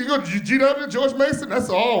to GW, George Mason. That's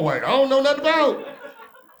all white. I don't know nothing about.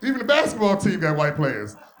 Even the basketball team got white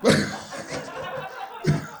players.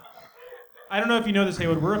 I don't know if you know this,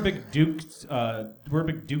 Haywood. We're a big Duke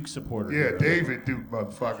supporter. Yeah, David Duke,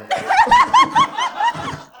 motherfucker.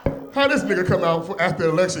 How this nigga come out after the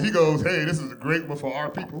election? He goes, "Hey, this is a great one for our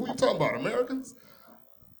people." Who you talking about, Americans?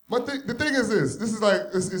 But the thing is this: this is like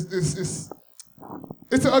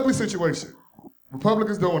it's an ugly situation.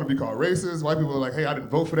 Republicans don't want to be called racist. White people are like, "Hey, I didn't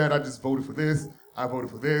vote for that. I just voted for this. I voted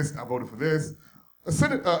for this. I voted for this."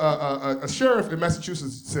 A sheriff in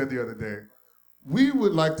Massachusetts said the other day, "We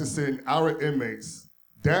would like to send our inmates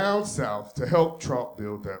down south to help Trump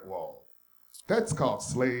build that wall." That's called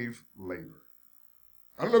slave labor.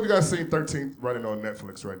 I don't know if you guys seen 13th running on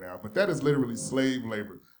Netflix right now, but that is literally slave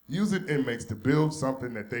labor. Using inmates to build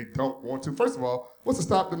something that they don't want to. First of all, what's to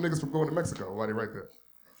stop them niggas from going to Mexico while they're right there?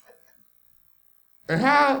 And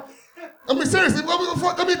how? I mean, seriously,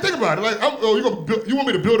 think about it. Like, you want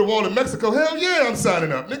me to build a wall in Mexico? Hell yeah, I'm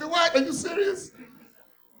signing up. Nigga, what? Are you serious?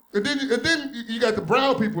 And then you got the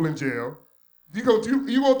brown people in jail.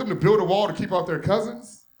 You want them to build a wall to keep out their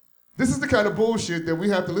cousins? This is the kind of bullshit that we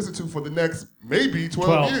have to listen to for the next maybe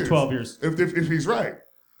 12 years. 12 years. If he's right.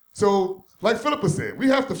 So, like Philippa said, we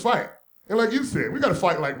have to fight. And like you said, we got to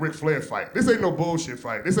fight like Ric Flair fight. This ain't no bullshit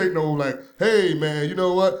fight. This ain't no like, hey, man, you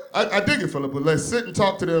know what? I dig it, Philippa. Let's sit and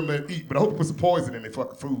talk to them and eat. But I hope you put some poison in their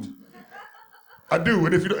fucking food. I do.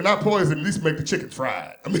 And if you're not poison, at least make the chicken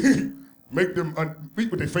fried. I mean, make them eat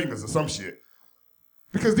with their fingers or some shit.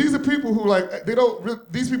 Because these are people who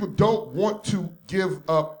these people don't want to give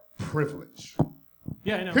up privilege.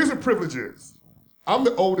 Yeah, I know. Here's what privilege is. I'm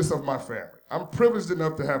the oldest of my family. I'm privileged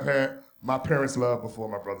enough to have had my parents' love before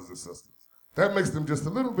my brothers and sisters. That makes them just a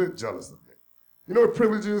little bit jealous of me. You know what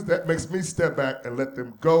privilege is? That makes me step back and let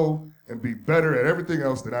them go and be better at everything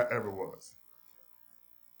else than I ever was.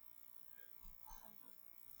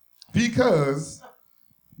 Because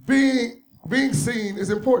being seen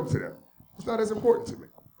is important to them. It's not as important to me.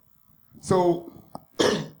 So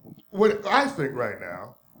what I think right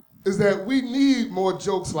now is that we need more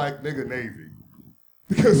jokes like nigga Navy,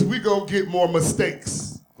 because we gonna get more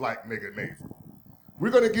mistakes like nigga Navy.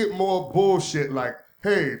 We're gonna get more bullshit like,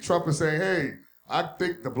 hey, Trump is saying, hey, I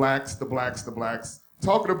think the blacks,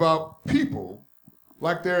 talking about people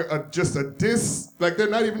like they're just a diss, like they're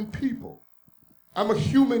not even people. I'm a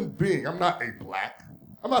human being, I'm not a black.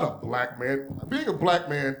 I'm not a black man. Being a black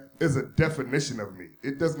man is a definition of me.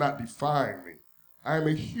 It does not define me. I am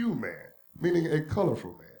a hue man, meaning a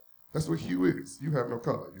colorful man. That's what hue is. You have no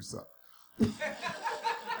color, you suck.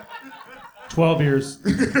 12 years.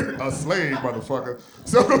 A slave, motherfucker.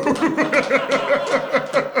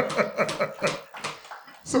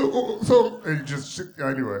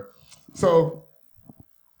 Anyway. So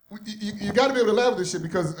you got to be able to laugh at this shit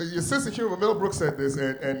because your sense of humor. Mel Brooks said this,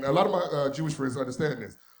 and a lot of my Jewish friends understand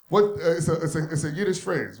this. It's a Yiddish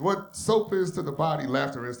phrase. What soap is to the body,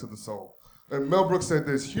 laughter is to the soul. And Mel Brooks said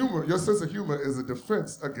this: humor, your sense of humor is a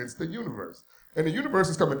defense against the universe. And the universe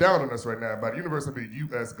is coming down on us right now. By the universe, I mean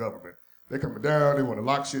U.S. government. They're coming down. They want to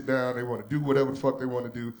lock shit down. They want to do whatever the fuck they want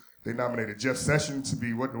to do. They nominated Jeff Sessions to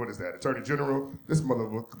be, what is that, Attorney General? This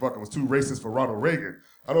motherfucker was too racist for Ronald Reagan.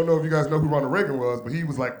 I don't know if you guys know who Ronald Reagan was, but he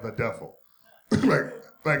was like the devil.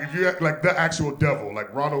 like if you act like the actual devil,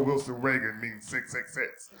 like Ronald Wilson Reagan means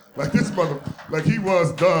 666. Like this like he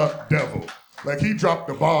was the devil. Like he dropped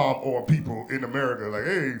the bomb on people in America, like,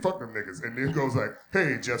 hey, fuck them niggas. And then goes like,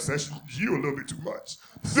 hey, Jeff Sessions, you a little bit too much.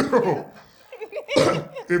 So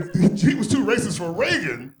if he was too racist for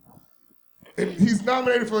Reagan, and he's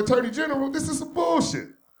nominated for Attorney General, this is some bullshit.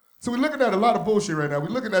 So we're looking at a lot of bullshit right now. We're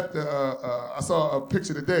looking at I saw a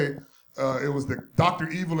picture today. It was the Dr.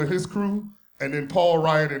 Evil and his crew, and then Paul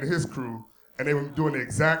Ryan and his crew, and they were doing the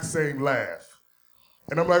exact same laugh.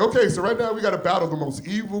 And I'm like, okay, so right now we got to battle the most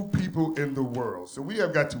evil people in the world. So we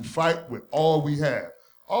have got to fight with all we have.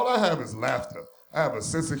 All I have is laughter. I have a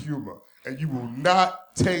sense of humor. And you will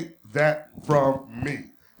not take that from me.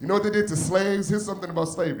 You know what they did to slaves? Here's something about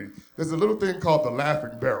slavery. There's a little thing called the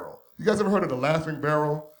laughing barrel. You guys ever heard of the laughing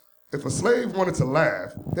barrel? If a slave wanted to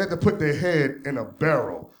laugh, they had to put their head in a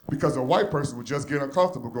barrel because a white person would just get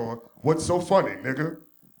uncomfortable going, what's so funny, nigga?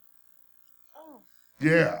 Oh.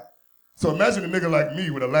 Yeah. So imagine a nigga like me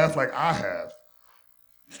with a laugh like I have,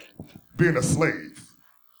 being a slave.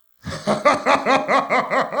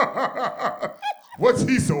 What's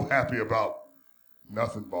he so happy about?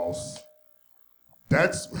 Nothing, boss.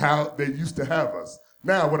 That's how they used to have us.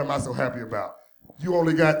 Now, what am I so happy about? You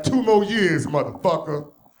only got 2 more years,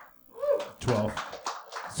 motherfucker. 12.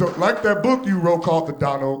 So, like that book you wrote called The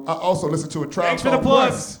Donald, I also listened to a Tribe Thanks for the Called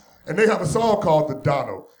plugs. Quest, and they have a song called The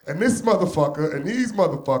Donald. And this motherfucker and these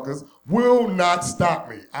motherfuckers will not stop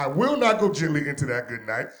me. I will not go gently into that good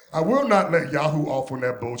night. I will not let Yahoo off on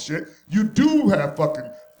that bullshit. You do have fucking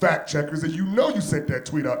fact checkers, and you know you sent that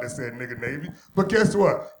tweet out that said nigga Navy. But guess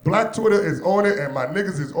what? Black Twitter is on it, and my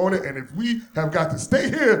niggas is on it, and if we have got to stay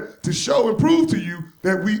here to show and prove to you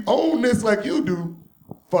that we own this like you do,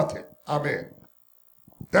 fuck it, I'm in.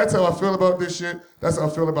 That's how I feel about this shit. That's how I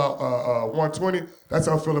feel about 120. That's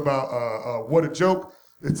how I feel about What a Joke.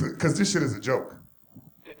 Because this shit is a joke.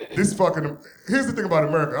 This fucking, here's the thing about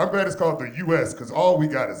America. I'm glad it's called the U.S. because all we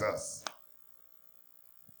got is us.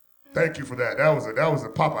 Thank you for that. That was a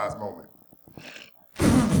Popeyes moment.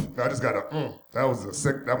 I just got a, that was a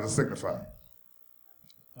signifier.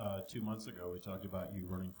 2 months ago, we talked about you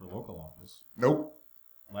running for local office. Nope.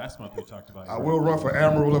 Last month, we talked about I will run for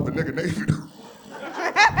Admiral of the nigga Navy.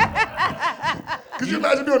 Could you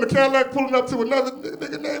imagine doing the Cadillac pulling up to another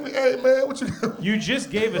nigga Navy? Hey, man, what you got? You just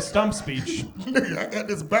gave a stump speech. Nigga, I got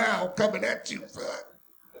this bow coming at you, son.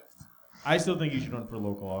 I still think you should run for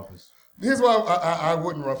local office. Here's why I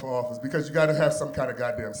wouldn't run for office, because you got to have some kind of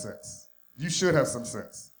goddamn sense. You should have some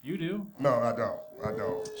sense. You do? No, I don't. I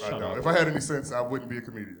don't. Shut up. If I had any sense, I wouldn't be a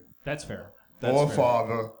comedian. That's fair. Or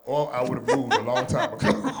father, or I would have moved a long time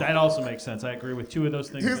ago. That also makes sense. I agree with 2 of those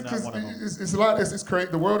things, but not one of them. It's a lot. It's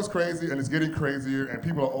crazy. The world is crazy, and it's getting crazier, and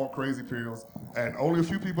people are on crazy pills, and only a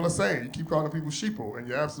few people are sane. You keep calling people sheeple, and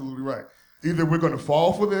you're absolutely right. Either we're going to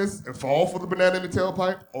fall for this and fall for the banana in the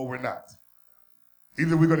tailpipe, or we're not.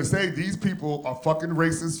 Either we're going to say these people are fucking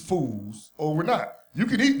racist fools, or we're not. You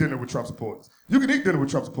can eat dinner with Trump supporters. You can eat dinner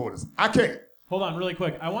with Trump supporters. I can't. Hold on, really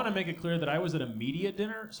quick. I want to make it clear that I was at a media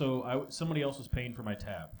dinner, so somebody else was paying for my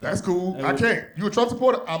tab. That's cool. I can't. You a Trump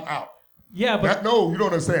supporter? I'm out. Yeah, but... No, you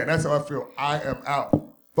don't understand. That's how I feel. I am out.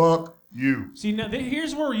 Fuck you. See, now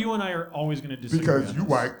here's where you and I are always going to disagree. Because you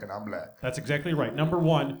white and I'm black. That's exactly right. Number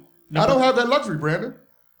one. I don't have that luxury, Brandon.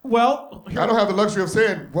 Well... I don't have the luxury of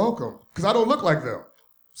saying welcome, because I don't look like them.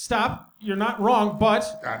 Stop. You're not wrong, but...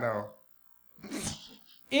 I know.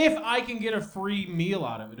 If I can get a free meal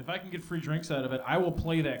out of it, if I can get free drinks out of it, I will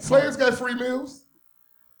play that card. Slaves got free meals.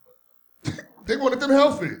 They wanted them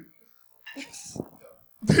healthy.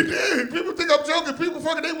 They did. People think I'm joking. People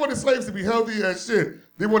fucking, they wanted slaves to be healthy as shit.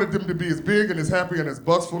 They wanted them to be as big and as happy and as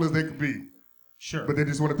bustful as they could be. Sure. But they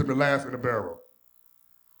just wanted them to laugh in a barrel.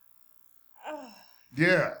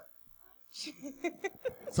 Yeah.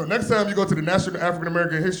 So next time you go to the National African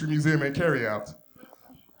American History Museum and carry out.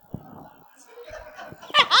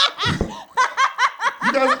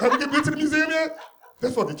 You guys, have you been to the museum yet?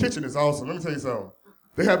 That fucking kitchen is awesome. Let me tell you something.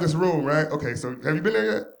 They have this room, right? Okay, so have you been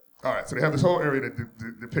there yet? All right, so they have this whole area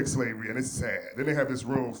that depicts slavery, and it's sad. Then they have this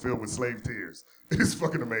room filled with slave tears. It's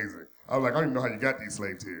fucking amazing. I was like, I don't even know how you got these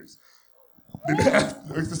slave tears. Then they have,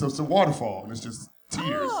 it's just a waterfall, and it's just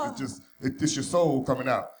tears. It's your soul coming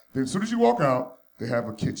out. Then as soon as you walk out, they have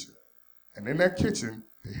a kitchen. And in that kitchen,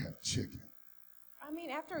 they have chicken. I mean,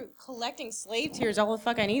 after collecting slave tears, all the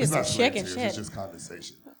fuck I need is It's some not chicken slave tears, shit. It's just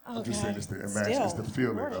condensation. Oh, I'm just saying it's the Still. it's the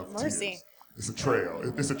feeling Lord of mercy. tears. It's a trail.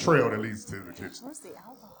 It's a trail that leads to the kitchen. Where's the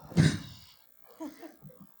alcohol?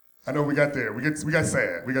 I know we got there. We got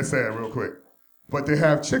sad. We got sad real quick. But they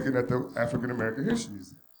have chicken at the African American History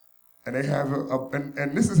Museum. And they have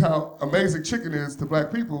and this is how amazing chicken is to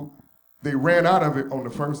black people. They ran out of it on the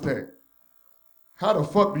first day. How the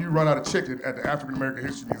fuck do you run out of chicken at the African American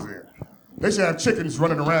History Museum? They should have chickens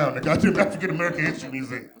running around the goddamn African American History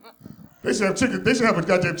Museum. They should have chicken. They should have a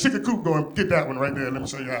goddamn chicken coop going. Get that one right there. Let me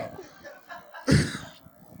show you how.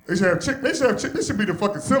 They should have chicken. They should have chicken. This should be the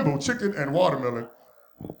fucking symbol: chicken and watermelon.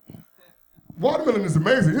 Watermelon is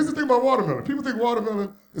amazing. Here's the thing about watermelon. People think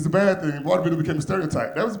watermelon is a bad thing. Watermelon became a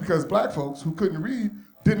stereotype. That was because black folks who couldn't read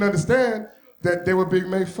didn't understand that they were being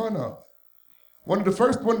made fun of. One of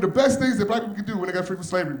the best things that black people could do when they got free from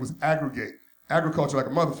slavery was aggregate. Agriculture like a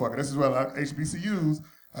motherfucker. This is what HBCUs,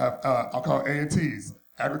 I'll call A&Ts,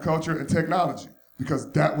 agriculture and technology,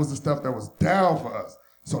 because that was the stuff that was down for us.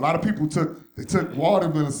 So a lot of people took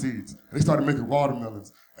watermelon seeds, and they started making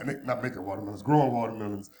watermelons, and not making watermelons, growing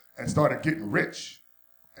watermelons, and started getting rich.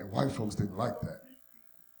 And white folks didn't like that.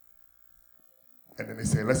 And then they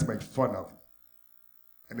said, let's make fun of them.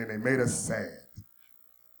 And then they made us sad.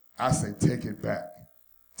 I say, take it back.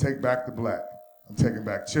 Take back the black. I'm taking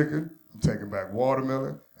back chicken, I'm taking back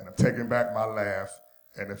watermelon, and I'm taking back my laugh.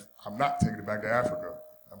 And if I'm not taking it back to Africa,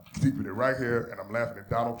 I'm keeping it right here, and I'm laughing at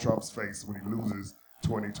Donald Trump's face when he loses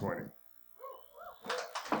 2020.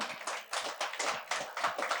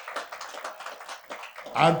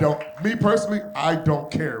 Me personally, I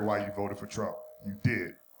don't care why you voted for Trump. You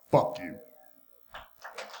did. Fuck you.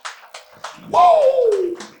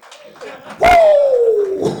 Whoa!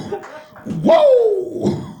 Whoa!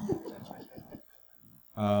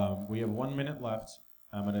 Whoa! We have 1 minute left.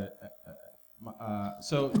 I'm gonna.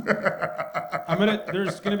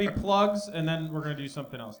 There's gonna be plugs, and then we're gonna do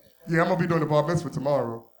something else. Yeah, I'm gonna be doing the bar mitzvah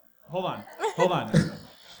tomorrow. Hold on.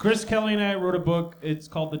 Chris Kelly and I wrote a book. It's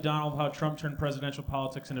called The Donald: How Trump Turned Presidential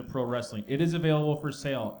Politics into Pro Wrestling. It is available for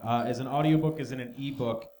sale as an audiobook, as in an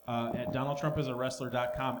ebook at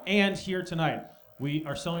DonaldTrumpisAWrestler.com. And here tonight, we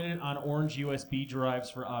are selling it on orange USB drives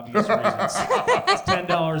for obvious reasons. It's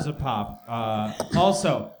 $10 a pop.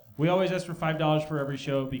 Also, we always ask for $5 for every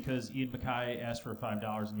show because Ian Mackay asked for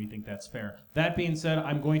 $5 and we think that's fair. That being said,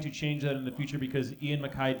 I'm going to change that in the future because Ian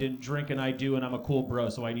Mackay didn't drink and I do, and I'm a cool bro,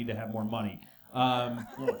 so I need to have more money.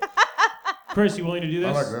 Chris, you willing to do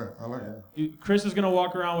this? I like that. Chris is going to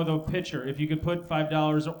walk around with a pitcher. If you could put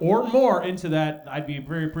 $5 or more into that, I'd be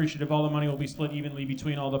very appreciative. All the money will be split evenly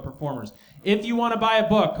between all the performers. If you want to buy a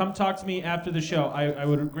book, come talk to me after the show. I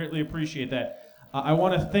would greatly appreciate that. I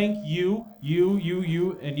want to thank you,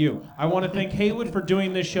 and you. I want to thank Haywood for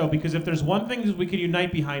doing this show, because if there's one thing that we could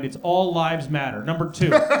unite behind, it's all lives matter. Number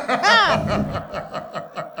 2.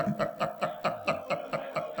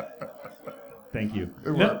 Thank you.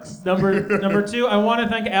 It works. Number 2, I want to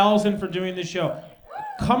thank Allison for doing this show.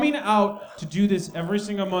 Coming out to do this every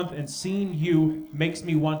single month and seeing you makes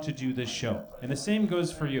me want to do this show. And the same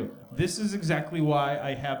goes for you. This is exactly why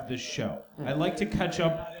I have this show. I like to catch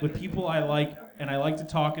up with people I like, and I like to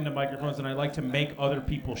talk into microphones, and I like to make other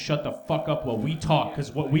people shut the fuck up while we talk,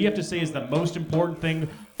 because what we have to say is the most important thing.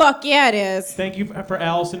 Fuck yeah, it is. Thank you for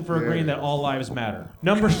Allison for agreeing that all lives matter.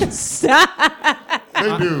 Number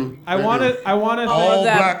They do. I want to. All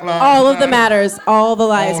black lives. All of the matters. All the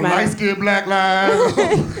lives all matter. Light-skinned black lives.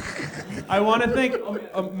 I want to thank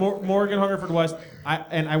Morgan Hungerford West,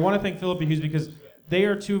 and I want to thank Philippa Hughes, because they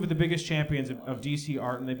are two of the biggest champions of DC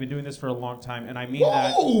art, and they've been doing this for a long time. And I mean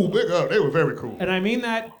that. Oh, big up! They were very cool. And I mean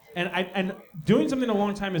that. And doing something a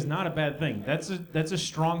long time is not a bad thing. That's a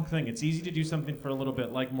strong thing. It's easy to do something for a little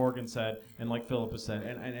bit, like Morgan said and like Philippa said.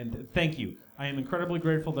 And thank you. I am incredibly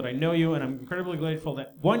grateful that I know you, and I'm incredibly grateful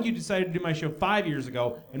that, one, you decided to do my show 5 years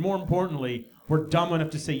ago, and more importantly, we're dumb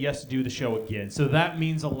enough to say yes to do the show again. So that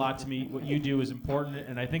means a lot to me. What you do is important,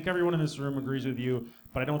 and I think everyone in this room agrees with you,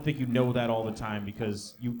 but I don't think you know that all the time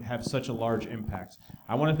because you have such a large impact.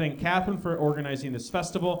 I want to thank Katherine for organizing this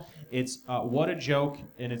festival. It's What a Joke,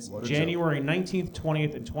 and it's January 19th,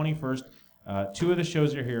 20th, and 21st. 2 of the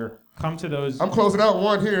shows are here. Come to those. I'm closing out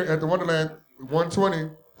one here at the Wonderland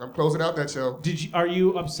 120. I'm closing out that show. Are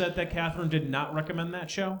you upset that Katherine did not recommend that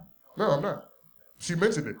show? No, I'm not. She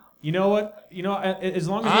mentioned it. You know what? As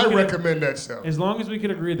long as I recommend that show. As long as we could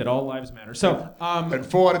agree that all lives matter. So, and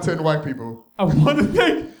 4 out of 10 white people. I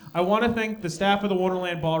want to thank the staff of the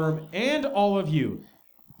Wonderland Ballroom and all of you.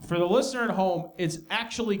 For the listener at home, it's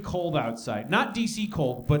actually cold outside. Not DC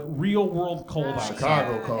cold, but real world cold outside.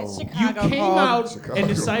 Chicago cold. You came out and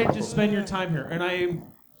decided to spend your time here, and I am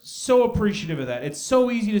so appreciative of that. It's so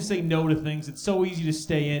easy to say no to things. It's so easy to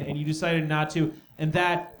stay in, and you decided not to, and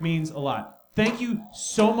that means a lot. Thank you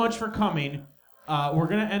so much for coming. We're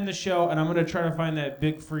going to end the show, and I'm going to try to find that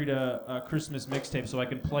Big Frida Christmas mixtape so I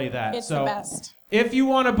can play that. It's the best. If you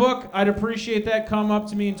want a book, I'd appreciate that. Come up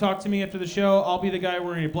to me and talk to me after the show. I'll be the guy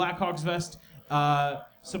wearing a Blackhawks vest.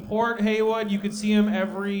 Support Haywood. You can see him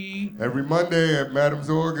every Monday at Madam's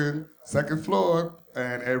Organ, 2nd floor,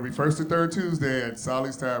 and every 1st and 3rd Tuesday at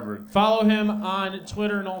Solly's Tavern. Follow him on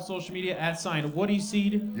Twitter and all social media at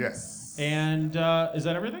 @WoodySeed. Yes. And is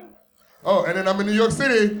that everything? Oh, and then I'm in New York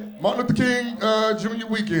City, Martin Luther King Jr.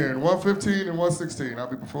 Weekend, 115 and 116. I'll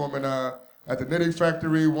be performing at the Knitting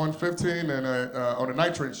Factory, 115, and on the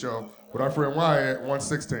Night Train show with our friend Wyatt,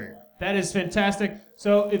 116. That is fantastic.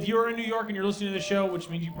 So if you're in New York and you're listening to the show, which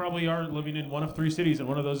means you probably are living in one of 3 cities, and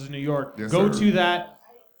one of those is New York, go to that.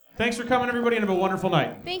 Thanks for coming, everybody, and have a wonderful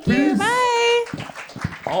night. Thank you. Bye.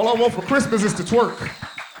 All I want for Christmas is to twerk.